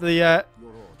quite get the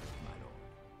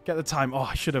time. Oh,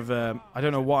 I should have... I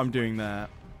don't know what I'm doing there.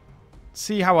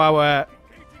 See how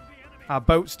our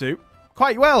boats do.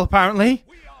 Quite well, apparently.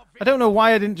 I don't know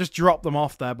why I didn't just drop them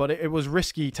off there, but it was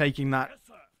risky taking that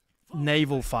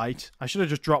naval fight. I should have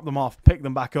just dropped them off, picked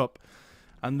them back up,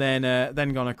 and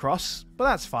then gone across. But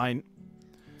that's fine.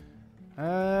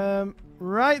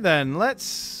 Right then,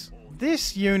 let's...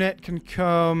 This unit can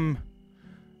come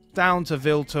down to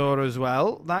Villtur as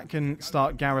well. That can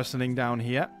start garrisoning down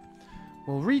here.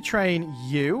 We'll retrain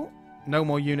you. No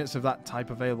more units of that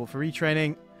type available for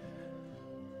retraining.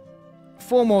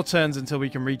 4 more turns until we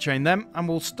can retrain them. And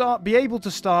we'll be able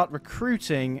to start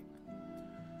recruiting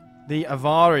the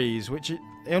Avaris, which it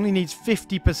only needs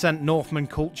 50% Northman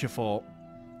culture for,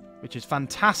 which is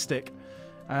fantastic.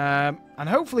 And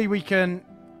hopefully we can...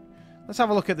 Let's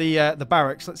have a look at the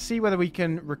barracks. Let's see whether we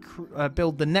can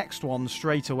build the next one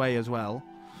straight away as well.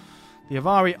 The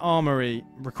Avari Armory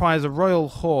requires a Royal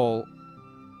Hall.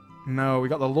 No, we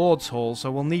got the Lord's Hall,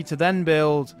 so we'll need to then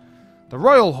build the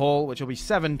Royal Hall, which will be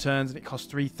 7 turns, and it costs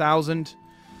 3,000.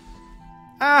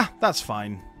 Ah, that's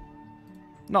fine.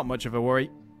 Not much of a worry.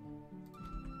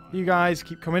 You guys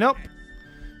keep coming up.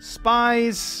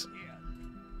 Spies.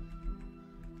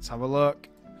 Let's have a look.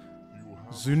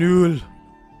 Zunul.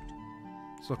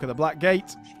 Let's look at the Black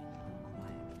Gate.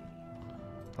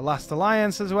 The Last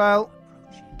Alliance as well.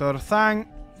 Dorthang.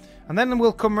 And then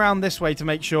we'll come around this way to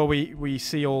make sure we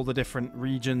see all the different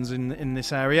regions in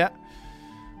this area.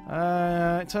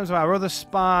 In terms of our other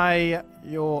spy,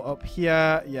 you're up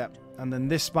here. Yep. And then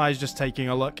this spy is just taking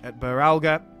a look at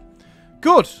Buralga.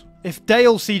 Good. If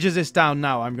Dale sieges this down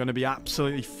now, I'm going to be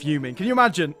absolutely fuming. Can you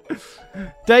imagine?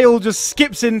 Dale just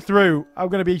skips in through. I'm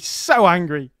going to be so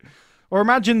angry. Or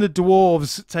imagine the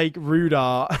dwarves take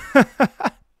Rudar.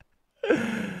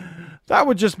 That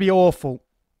would just be awful.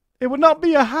 It would not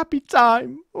be a happy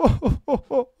time.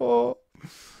 But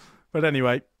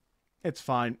anyway, it's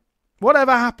fine.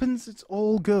 Whatever happens, it's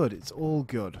all good. It's all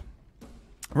good.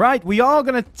 Right, we are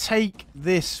going to take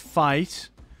this fight.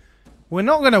 We're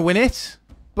not going to win it,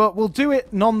 but we'll do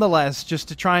it nonetheless, just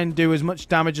to try and do as much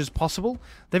damage as possible.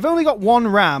 They've only got one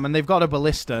ram, and they've got a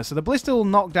ballista, so the ballista will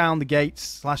knock down the gates,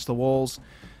 slash the walls.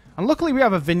 And luckily we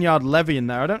have a vineyard levy in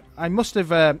there. I must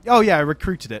have... oh yeah, I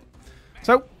recruited it.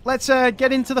 So, let's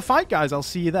get into the fight, guys. I'll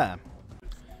see you there.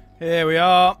 Here we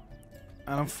are.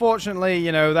 And unfortunately,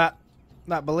 you know, that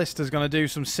ballista's going to do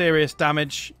some serious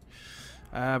damage.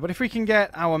 But if we can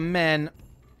get our men,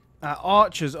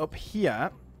 archers up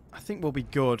here, I think we'll be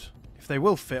good. If they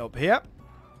will fit up here.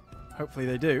 Hopefully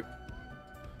they do.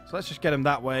 So let's just get them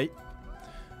that way.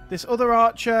 This other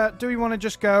archer, do we want to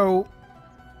just go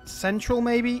central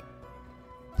maybe?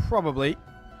 Probably.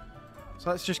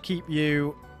 So let's just keep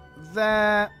you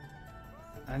there.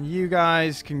 And you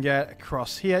guys can get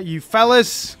across here. You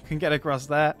fellas can get across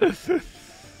there.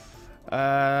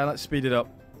 Let's speed it up.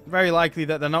 Very likely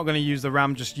that they're not going to use the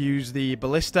ram, just use the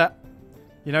ballista.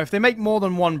 You know, if they make more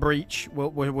than one breach,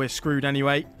 we're screwed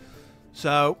anyway.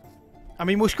 So, I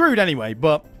mean, we're screwed anyway,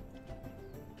 but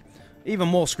even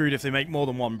more screwed if they make more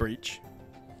than one breach.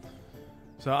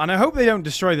 So, and I hope they don't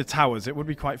destroy the towers. It would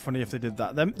be quite funny if they did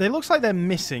that. They looks like they're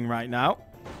missing right now.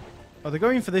 Oh, they're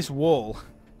going for this wall.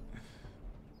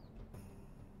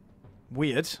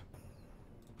 Weird.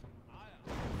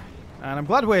 And I'm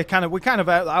glad we're kind of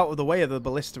out of the way of the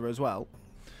ballista as well.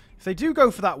 If they do go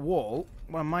for that wall,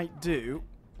 what I might do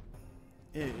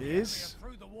is...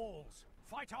 Through the walls.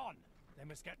 Fight on. They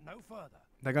must get no further.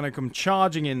 They're going to come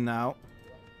charging in now.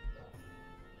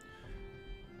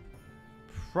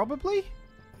 Probably?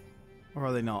 Or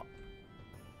are they not?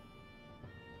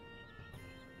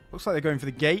 Looks like they're going for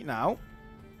the gate now.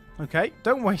 Okay,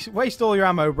 don't waste all your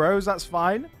ammo, bros. That's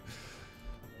fine.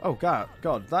 Oh,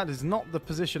 God, that is not the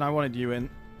position I wanted you in.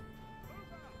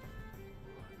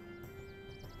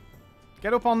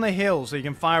 Get up on the hill so you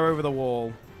can fire over the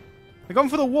wall. They're going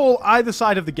for the wall either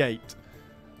side of the gate.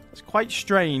 It's quite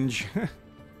strange.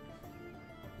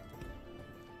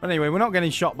 But anyway, we're not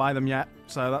getting shot by them yet,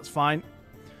 so that's fine.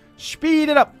 Speed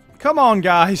it up. Come on,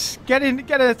 guys. Get an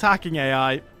attacking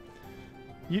AI.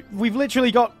 We've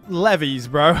literally got levies,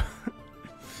 bro.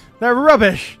 They're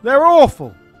rubbish. They're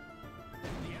awful.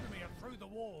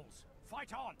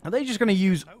 Are they just going to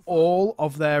use all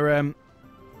of their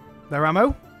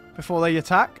ammo before they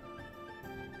attack?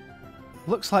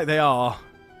 Looks like they are.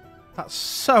 That's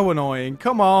so annoying.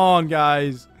 Come on,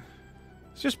 guys.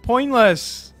 It's just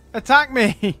pointless. Attack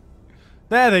me.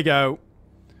 There they go.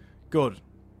 Good.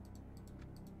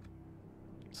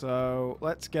 So,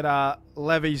 let's get our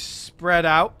levies spread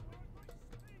out.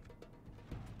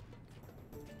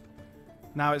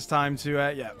 Now it's time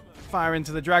to, fire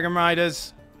into the Dragon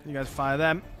Riders. You guys fire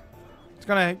them. It's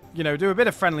going to, you know, do a bit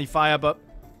of friendly fire, but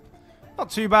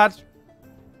not too bad.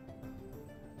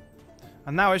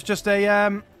 And now it's just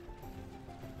a,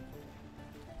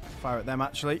 fire at them,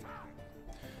 actually.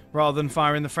 Rather than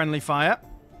firing the friendly fire.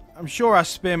 I'm sure our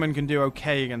spearmen can do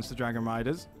okay against the Dragon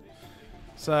Riders.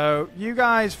 So, you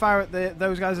guys fire at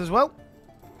those guys as well.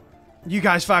 You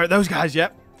guys fire at those guys,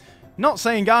 yep. Not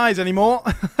saying guys anymore.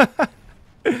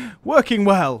 Working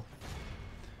well.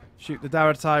 Shoot the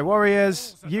Daratai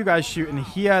warriors. You guys shoot in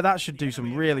here. That should do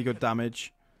some really good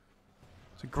damage.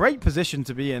 It's a great position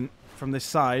to be in from this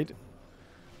side.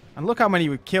 And look how many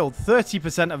we've killed.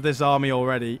 30% of this army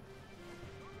already.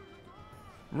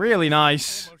 Really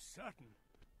nice.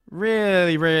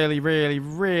 Really, really, really,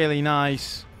 really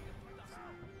nice.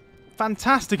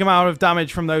 Fantastic amount of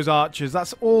damage from those archers.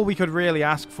 That's all we could really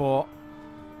ask for.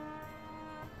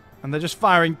 And they're just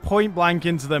firing point blank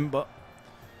into them, but...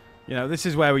 You know, this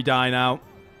is where we die now.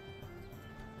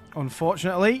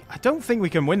 Unfortunately, I don't think we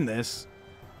can win this.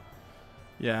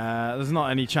 Yeah, there's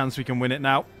not any chance we can win it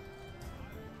now.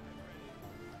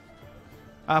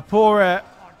 Our poor...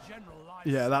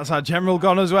 yeah, that's our general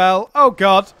gone as well. Oh,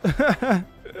 God.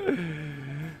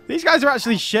 These guys are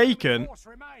actually shaken.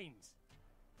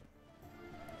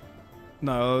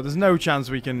 No, there's no chance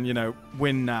we can, you know,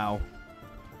 win now.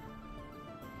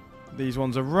 These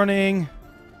ones are running.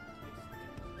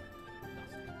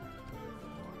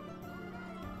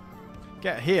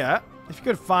 Get here. If you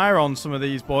could fire on some of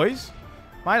these boys,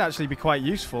 might actually be quite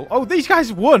useful. Oh, these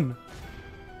guys won!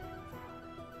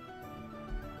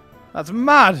 That's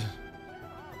mad!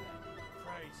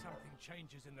 Pray something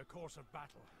changes in the course of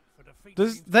battle. For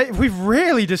defeat We've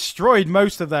really destroyed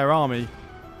most of their army.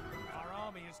 our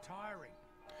army is tiring.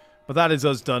 But that is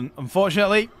us done,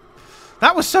 unfortunately.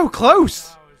 That was so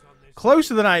close!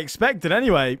 Closer than I expected,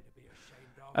 anyway.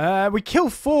 We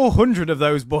killed 400 of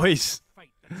those boys.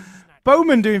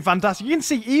 Bowmen doing fantastic. You can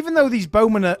see, even though these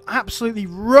bowmen are absolutely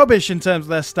rubbish in terms of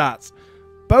their stats,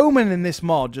 bowmen in this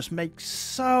mod just make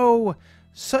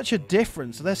such a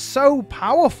difference. They're so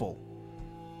powerful.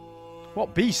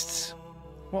 What beasts.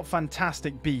 What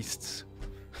fantastic beasts.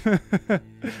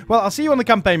 Well, I'll see you on the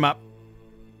campaign map.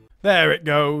 There it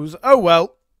goes. Oh,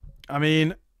 well. I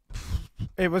mean,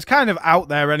 it was kind of out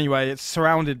there anyway. It's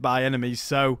surrounded by enemies,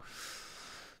 so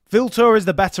Villtur is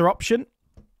the better option.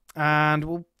 And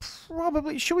we'll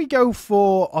probably... Should we go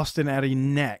for Ost-in-Ery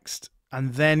next?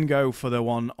 And then go for the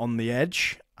one on the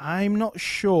edge? I'm not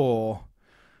sure.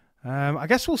 I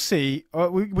guess we'll see.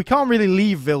 We can't really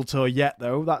leave Villtur yet,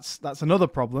 though. That's another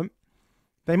problem.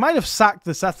 They might have sacked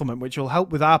the settlement, which will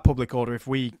help with our public order if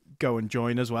we go and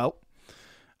join as well.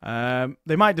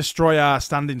 They might destroy our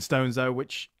standing stones, though,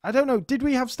 which... I don't know. Did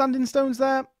we have standing stones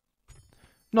there?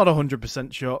 Not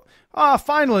 100% sure. Ah,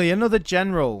 finally, another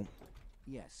general.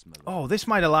 Yes, my lord. Oh, this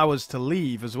might allow us to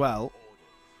leave as well.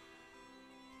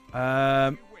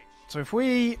 So if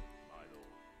we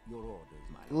Your orders,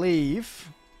 my lord. leave,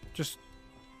 just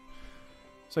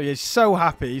so you're so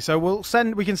happy. So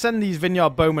we can send these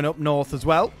vineyard bowmen up north as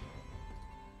well.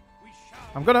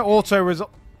 I'm gonna auto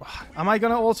resolve. Am I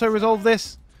gonna auto resolve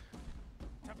this?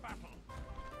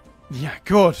 Yeah,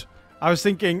 good. I was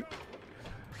thinking.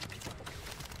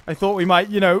 I thought we might,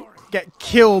 you know, get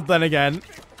killed then again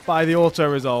by the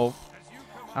auto-resolve.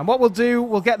 And what we'll do,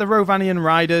 we'll get the Rovanian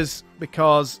riders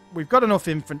because we've got enough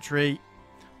infantry.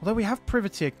 Although we have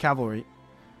privateer cavalry.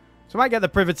 So I might get the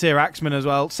privateer axemen as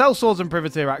well. Sellswords and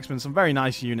privateer axemen, some very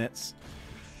nice units.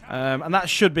 And that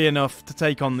should be enough to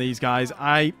take on these guys.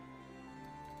 I'm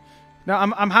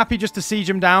happy just to siege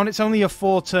them down. It's only a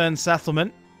 4-turn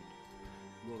settlement.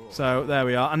 So, there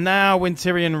we are. And now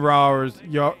Winterian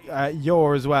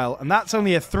Yor as well. And that's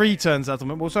only a 3-turn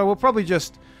settlement. So we'll probably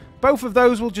just... Both of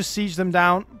those, we'll just siege them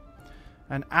down.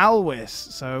 And Alwis.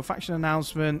 So, faction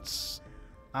announcements.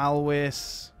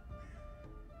 Alwis.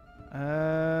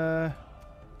 Yeah,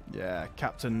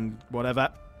 Captain whatever.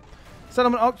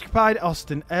 Settlement occupied.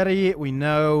 Ost-in-Ery, we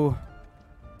know.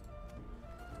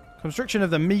 Construction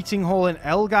of the meeting hall in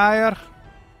Elgire.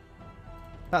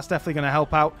 That's definitely going to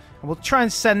help out. And we'll try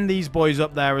and send these boys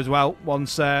up there as well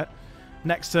once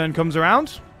next turn comes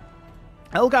around.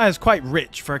 Elgire is quite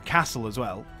rich for a castle as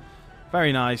well.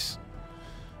 Very nice.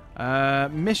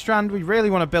 Mistrand, we really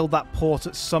want to build that port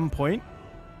at some point.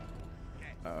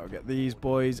 I'll get these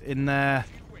boys in there.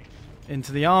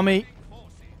 Into the army.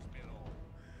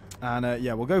 And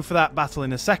yeah, we'll go for that battle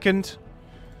in a second.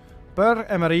 Bur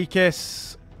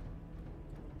Emericis.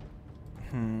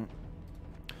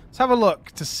 Let's have a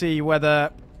look to see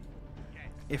whether,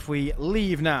 if we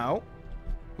leave now,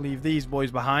 leave these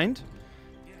boys behind.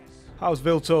 How's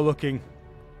Villtur looking?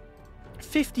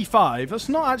 55. That's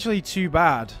not actually too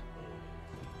bad.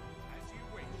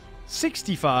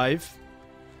 65.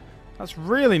 That's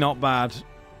really not bad.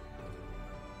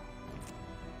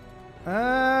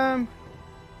 I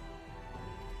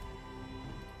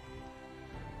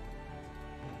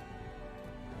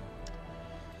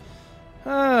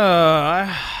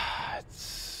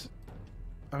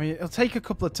mean, it'll take a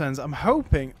couple of turns. I'm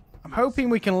hoping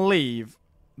we can leave.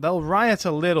 They'll riot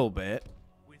a little bit.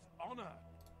 With honor.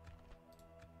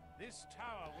 This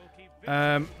tower will keep victory for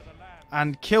the land.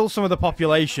 And kill some of the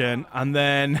population, and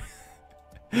then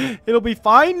it'll be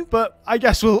fine. But I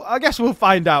guess we'll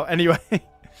find out anyway.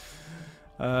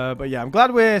 But yeah, I'm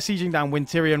glad we're sieging down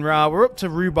Winterian Ra. We're up to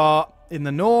Rubar in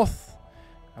the north.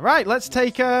 All right, let's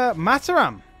take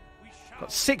Mattaram.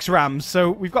 Got 6 rams, so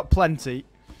we've got plenty.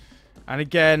 And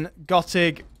again,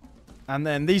 Gottig. And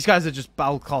then these guys are just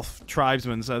Balkoth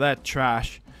tribesmen, so they're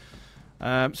trash.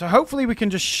 So hopefully we can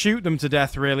just shoot them to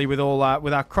death, really, with all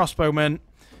with our crossbowmen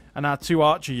and our 2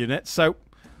 archer units. So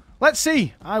let's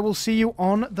see. I will see you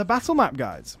on the battle map,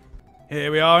 guys.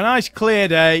 Here we are, a nice clear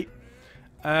day.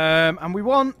 And we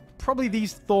want probably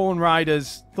these Thorn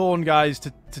guys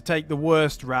to take the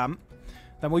worst ram.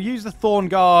 Then we'll use the Thorn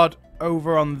Guard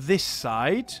over on this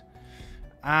side.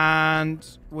 And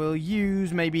we'll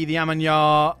use maybe the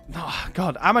Amanyar. Oh,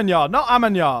 God, Amanyar, not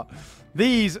Amanyar.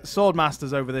 These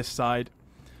Swordmasters over this side.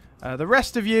 The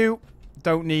rest of you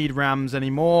don't need rams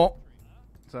anymore.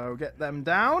 So get them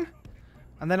down.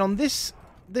 And then on this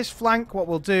flank, what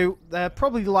we'll do, they're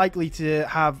probably likely to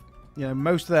have, you know,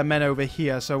 most of their men over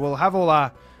here. So we'll have all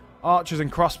our archers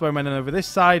and crossbowmen over this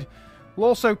side. We'll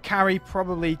also carry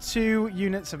probably 2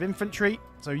 units of infantry.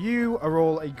 So you are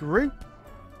all a group.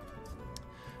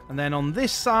 And then on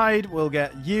this side, we'll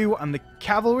get you and the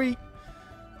cavalry.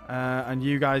 And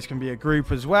you guys can be a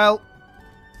group as well.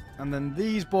 And then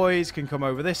these boys can come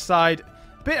over this side.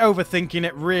 Bit overthinking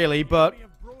it, really, but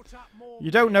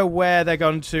you don't know where they're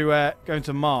going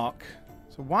to mark.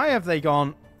 So why have they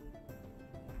gone...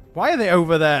 Why are they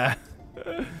over there?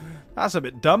 That's a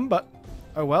bit dumb, but...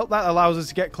 Oh well, that allows us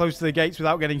to get close to the gates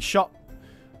without getting shot.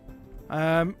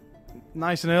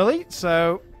 Nice and early,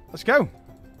 so let's go.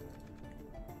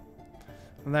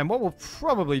 And then what we'll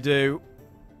probably do...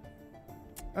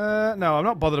 no, I'm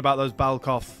not bothered about those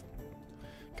Balkov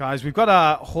guys. We've got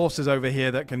our horses over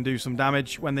here that can do some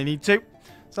damage when they need to.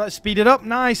 So let's speed it up.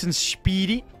 Nice and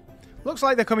speedy. Looks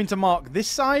like they're coming to mark this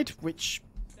side, which,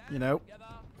 you know,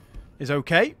 is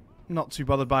okay. Not too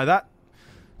bothered by that.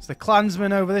 It's the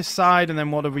clansmen over this side, and then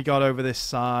what have we got over this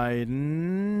side?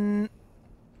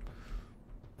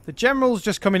 The general's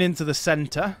just coming into the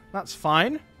center. That's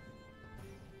fine.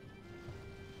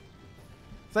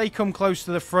 If they come close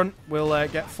to the front, we'll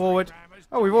get forward.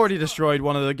 Oh, we've already destroyed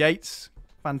one of the gates.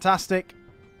 Fantastic.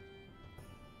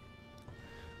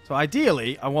 So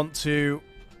ideally, I want to,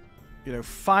 you know,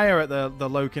 fire at the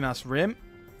Lokinas Rim.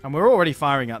 And we're already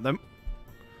firing at them.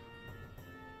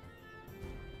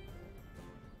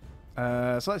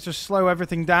 So let's just slow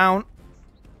everything down.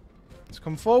 Let's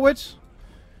come forward.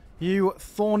 You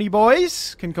thorny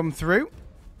boys can come through.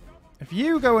 If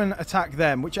you go and attack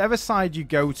them, whichever side you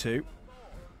go to...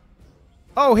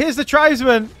 Oh, here's the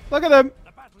tribesmen. Look at them.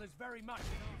 The battle is very much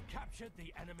captured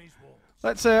the enemy's wall.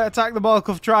 Let's attack the bulk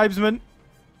of tribesmen.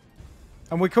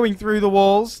 And we're coming through the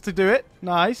walls to do it.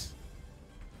 Nice.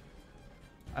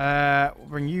 We'll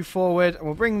bring you forward. And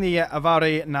we'll bring the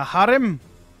Avari Naharim.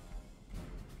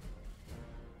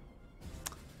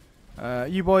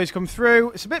 You boys come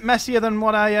through. It's a bit messier than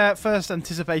what I first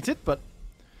anticipated, but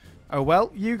oh well.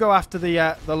 You go after the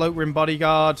Lokrim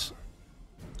bodyguard.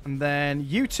 And then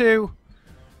you two...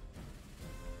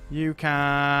 You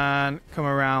can come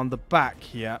around the back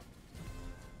here.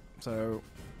 So,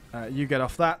 you get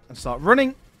off that and start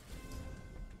running.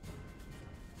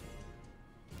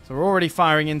 So we're already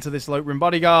firing into this Lokrim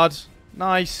bodyguard.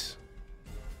 Nice.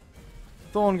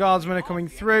 Thorn guardsmen are coming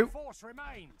through.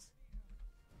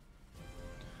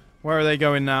 Where are they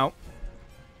going now?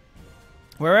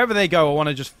 Wherever they go, I want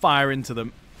to just fire into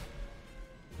them.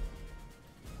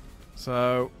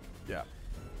 So, yeah.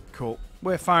 Cool.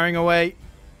 We're firing away.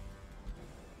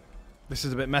 This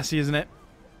is a bit messy, isn't it?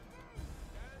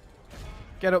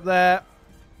 Get up there.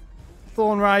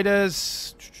 Thorn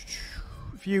Riders.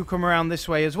 If you come around this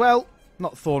way as well.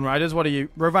 Not Thorn Riders. What are you?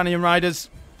 Rovanian Riders.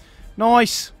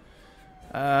 Nice.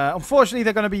 Unfortunately,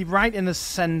 they're going to be right in the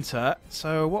center.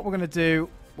 So what we're going to do,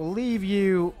 we'll leave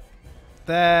you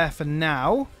there for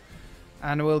now.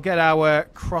 And we'll get our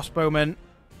crossbowmen.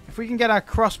 If we can get our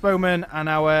crossbowmen and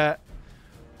our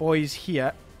boys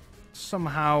here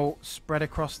somehow spread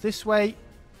across this way,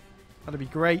 that'd be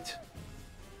great.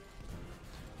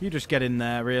 You just get in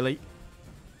there, really.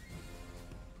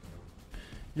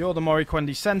 You're the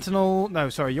Moriquendi Sentinel. No,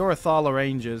 sorry, you're Athala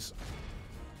Rangers.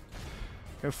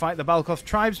 Go fight the Balkov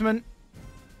tribesmen.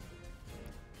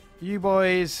 You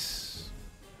boys...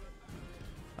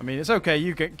 I mean, it's okay.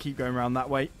 You keep going around that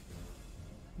way.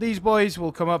 These boys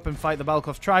will come up and fight the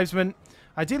Balkov tribesmen.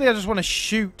 Ideally, I just want to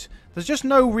shoot. There's just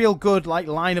no real good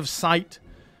line of sight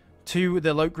to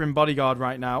the Lokrim bodyguard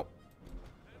right now.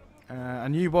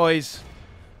 And you boys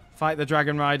fight the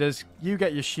Dragon Riders. You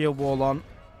get your shield wall on.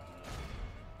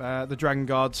 The Dragon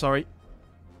Guard, sorry.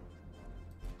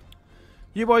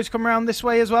 You boys come around this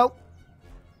way as well.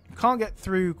 Can't get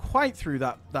through quite through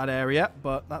that area,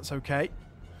 but that's okay.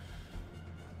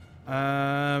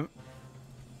 You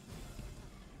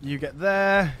get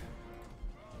there.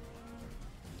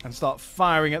 And start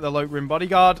firing at the Lokrim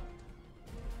bodyguard.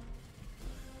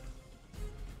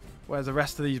 Where's the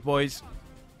rest of these boys?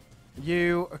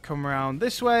 You come around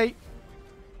this way.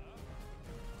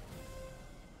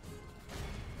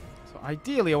 So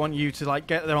ideally I want you to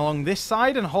get them along this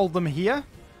side and hold them here.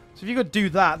 So if you could do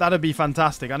that, that'd be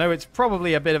fantastic. I know it's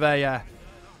probably a bit of a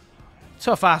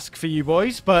tough ask for you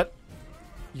boys, but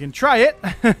you can try it.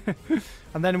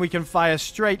 And then we can fire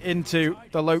straight into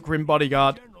the Lokrim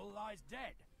bodyguard.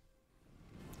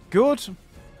 good.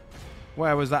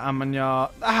 Where was that Amanyar?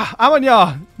 Ah,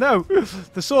 Amanyar! No!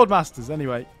 The Swordmasters,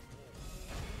 anyway.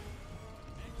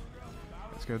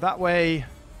 Let's go that way.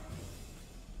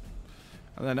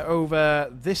 And then over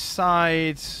this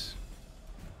side.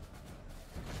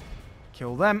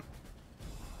 Kill them.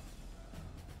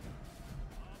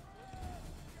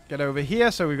 Get over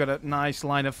here, so we've got a nice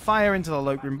line of fire into the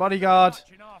Lokrin bodyguard.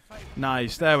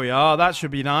 Nice, there we are. That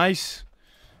should be nice.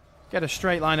 Get a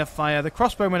straight line of fire. The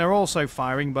crossbowmen are also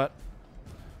firing, but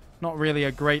not really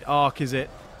a great arc, is it?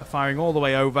 They're firing all the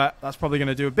way over. That's probably going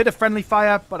to do a bit of friendly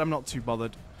fire, but I'm not too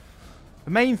bothered.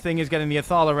 The main thing is getting the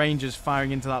Athala Rangers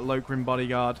firing into that Lokrin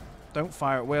bodyguard. Don't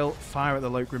fire at will. Fire at the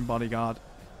Lokrin bodyguard.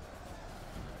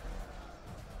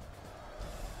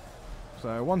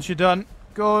 So once you're done,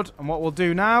 good. And what we'll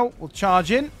do now, we'll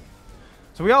charge in.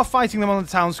 So we are fighting them on the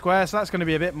town square, so that's going to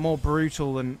be a bit more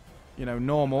brutal than, you know,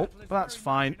 normal. But that's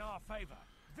fine.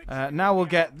 Now we'll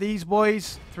get these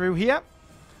boys through here.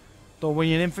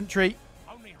 Dorwinion infantry.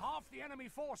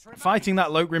 Fighting that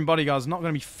Lokrin bodyguard is not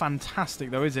going to be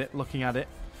fantastic, though, is it? Looking at it.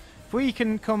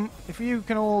 If you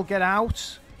can all get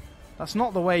out. That's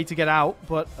not the way to get out,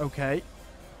 but okay.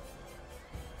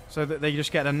 So that they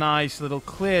just get a nice little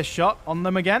clear shot on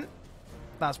them again.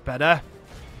 That's better.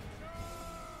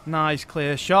 Nice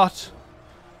clear shot.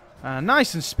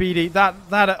 Nice and speedy.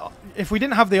 If we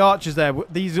didn't have the archers there,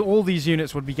 all these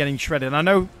units would be getting shredded. I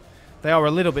know they are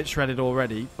a little bit shredded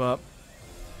already, but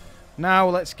now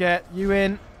let's get you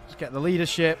in. Let's get the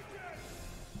leadership.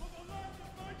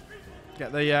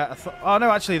 Get the... oh,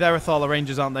 no, actually, they're Athala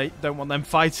Rangers, aren't they? Don't want them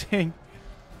fighting.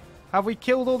 Have we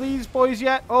killed all these boys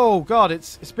yet? Oh, God,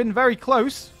 it's been very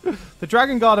close. The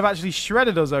Dragon Guard have actually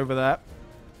shredded us over there.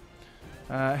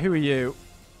 Who are you?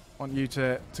 Want you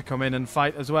to come in and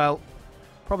fight as well.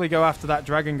 Probably go after that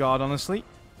Dragon Guard, honestly.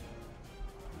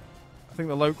 I think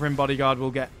the Lokrin bodyguard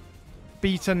will get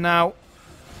beaten now.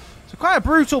 So quite a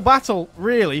brutal battle,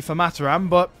 really, for Mattaram,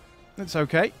 but it's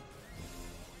okay.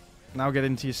 Now get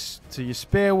into your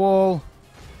spear wall.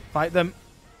 Fight them.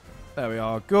 There we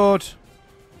are. Good.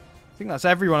 I think that's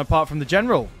everyone apart from the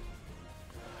general.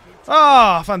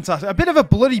 Ah, fantastic. A bit of a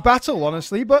bloody battle,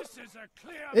 honestly, but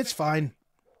it's fine.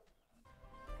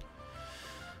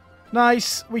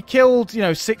 Nice. We killed,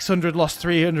 600, lost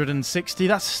 360.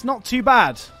 That's not too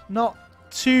bad. Not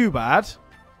too bad.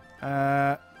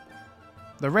 The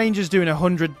Rangers doing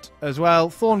 100 as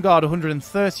well. Thorn Guard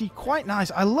 130. Quite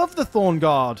nice. I love the Thorn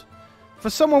Guard.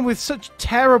 For someone with such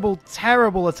terrible,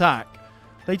 terrible attack,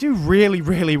 they do really,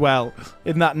 really well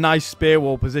in that nice spear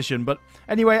wall position. But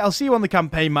anyway, I'll see you on the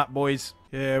campaign map, boys.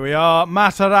 Here we are.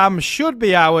 Mattaram should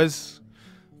be ours.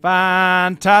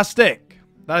 Fantastic.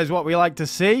 That is what we like to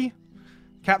see.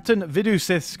 Captain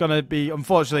Vidusith's going to be,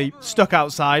 unfortunately, stuck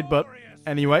outside. But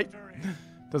anyway,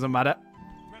 doesn't matter.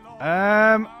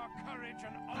 I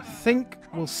think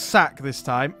we'll sack this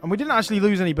time. And we didn't actually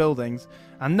lose any buildings.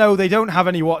 And no, they don't have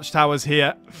any watchtowers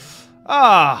here.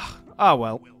 Ah,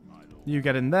 well. You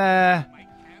get in there.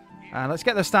 And let's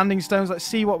get the standing stones. Let's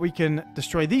see what we can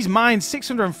destroy. These mines,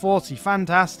 640.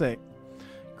 Fantastic.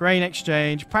 Grain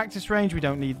exchange. Practice range, we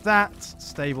don't need that.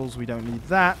 Stables, we don't need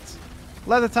that.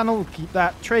 Leather tunnel, we'll keep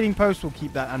that. Trading post, we'll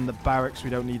keep that. And the barracks,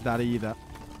 we don't need that either.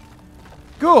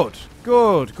 Good.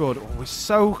 Good, good. Oh, we're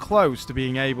so close to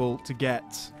being able to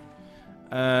get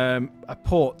a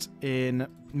port in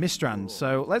Mistrand.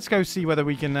 So let's go see whether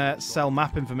we can sell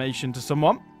map information to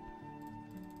someone.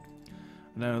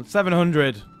 No,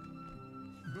 700.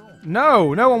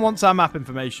 No, no one wants our map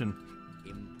information.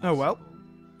 Oh well.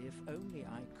 If only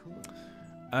I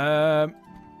could.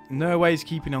 Norway's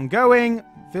keeping on going.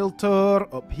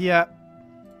 Villtur up here.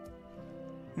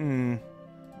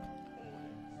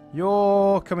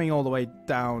 You're coming all the way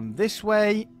down this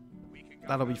way.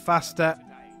 That'll be faster.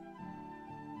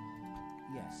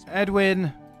 Yes.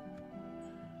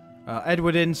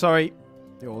 Edwodyn, sorry.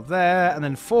 You're there. And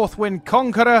then Fourth Wind,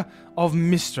 Conqueror of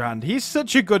Mistrand. He's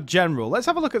such a good general. Let's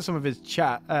have a look at some of his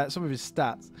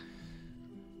stats.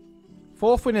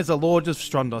 Fourth Wind is a Lord of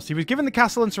Strondos. He was given the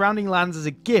castle and surrounding lands as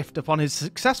a gift upon his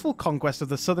successful conquest of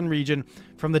the southern region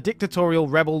from the dictatorial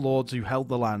rebel lords who held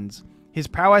the lands. His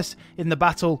prowess in the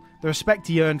battle, the respect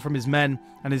he earned from his men,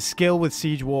 and his skill with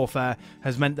siege warfare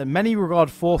has meant that many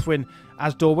regard Fourth Wind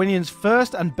as Dorwinion's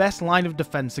first and best line of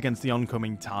defense against the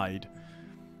oncoming tide.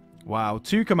 Wow,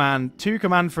 2 command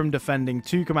from defending,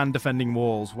 2 command defending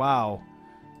walls. Wow.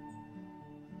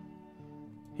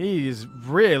 He is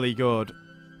really good.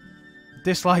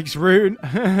 Dislikes Rhun.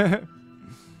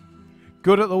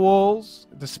 Good at the walls.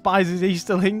 Despises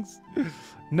Easterlings.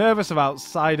 Nervous of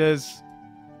outsiders.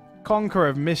 Conqueror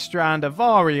of Mistrand.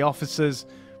 Avari officers.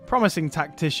 Promising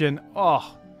tactician.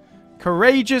 Oh,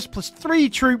 Courageous,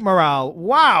 +3 troop morale.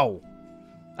 Wow!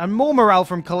 And more morale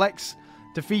from collects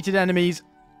defeated enemies.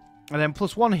 And then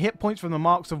 +1 hit points from the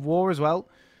marks of war as well.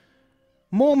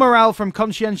 More morale from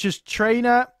conscientious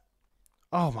trainer.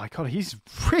 Oh my god, he's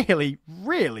really,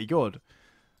 really good.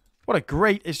 What a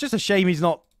great... It's just a shame he's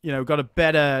not, you know, got a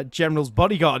better General's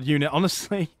Bodyguard unit,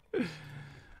 honestly.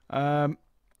 But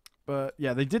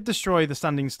yeah, they did destroy the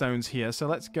standing stones here, so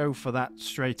let's go for that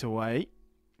straight away.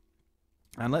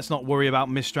 And let's not worry about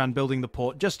Mistrand building the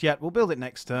port just yet. We'll build it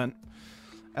next turn.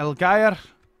 Elgair.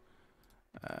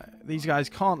 These guys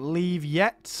can't leave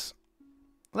yet.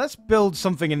 Let's build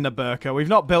something in Naburka. We've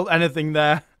not built anything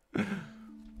there.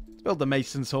 Let's build the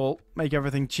Mason's Hall. Make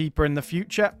everything cheaper in the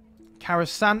future.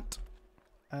 Carasant.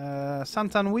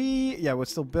 Santanui. Yeah, we're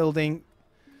still building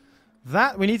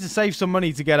that. We need to save some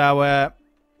money to get our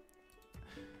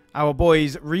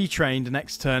boys retrained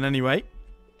next turn anyway.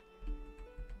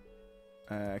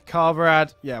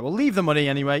 Carverad. Yeah, we'll leave the money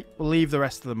anyway. We'll leave the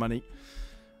rest of the money.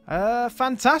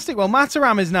 Fantastic. Well,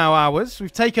 Mattaram is now ours.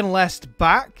 We've taken Lest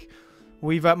back.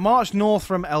 We've marched north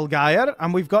from Elgair.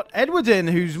 And we've got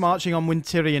Edwodyn, who's marching on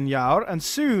Wintirian Yar. And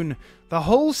soon, the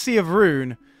whole Sea of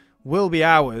Rhun will be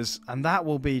ours. And that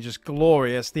will be just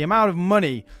glorious. The amount of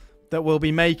money that we'll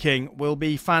be making will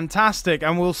be fantastic.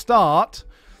 And we'll start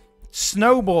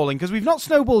snowballing. Because we've not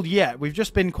snowballed yet. We've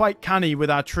just been quite canny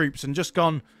with our troops and just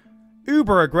gone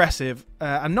uber aggressive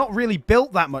and not really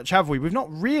built that much, have we? We've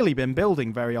not really been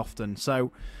building very often.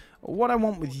 So what I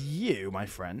want with you, my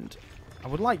friend, I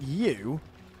would like you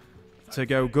to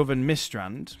go govern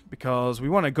Mistrand, because we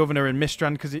want a governor in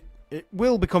Mistrand, because it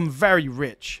will become very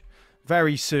rich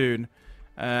very soon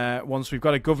once we've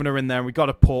got a governor in there and we've got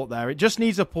a port there. It just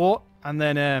needs a port. And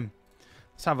then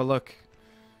let's have a look.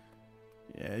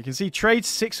 Yeah, you can see trade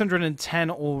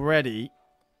 610 already.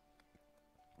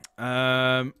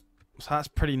 So that's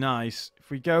pretty nice. If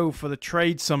we go for the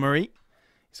trade summary,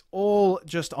 it's all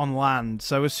just on land.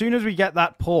 So as soon as we get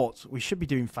that port, we should be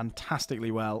doing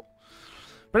fantastically well.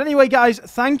 But anyway, guys,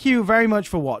 thank you very much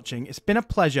for watching. It's been a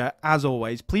pleasure, as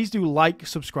always. Please do like,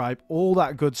 subscribe, all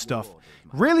that good stuff.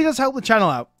 It really does help the channel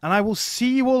out. And I will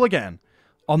see you all again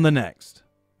on the next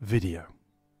video.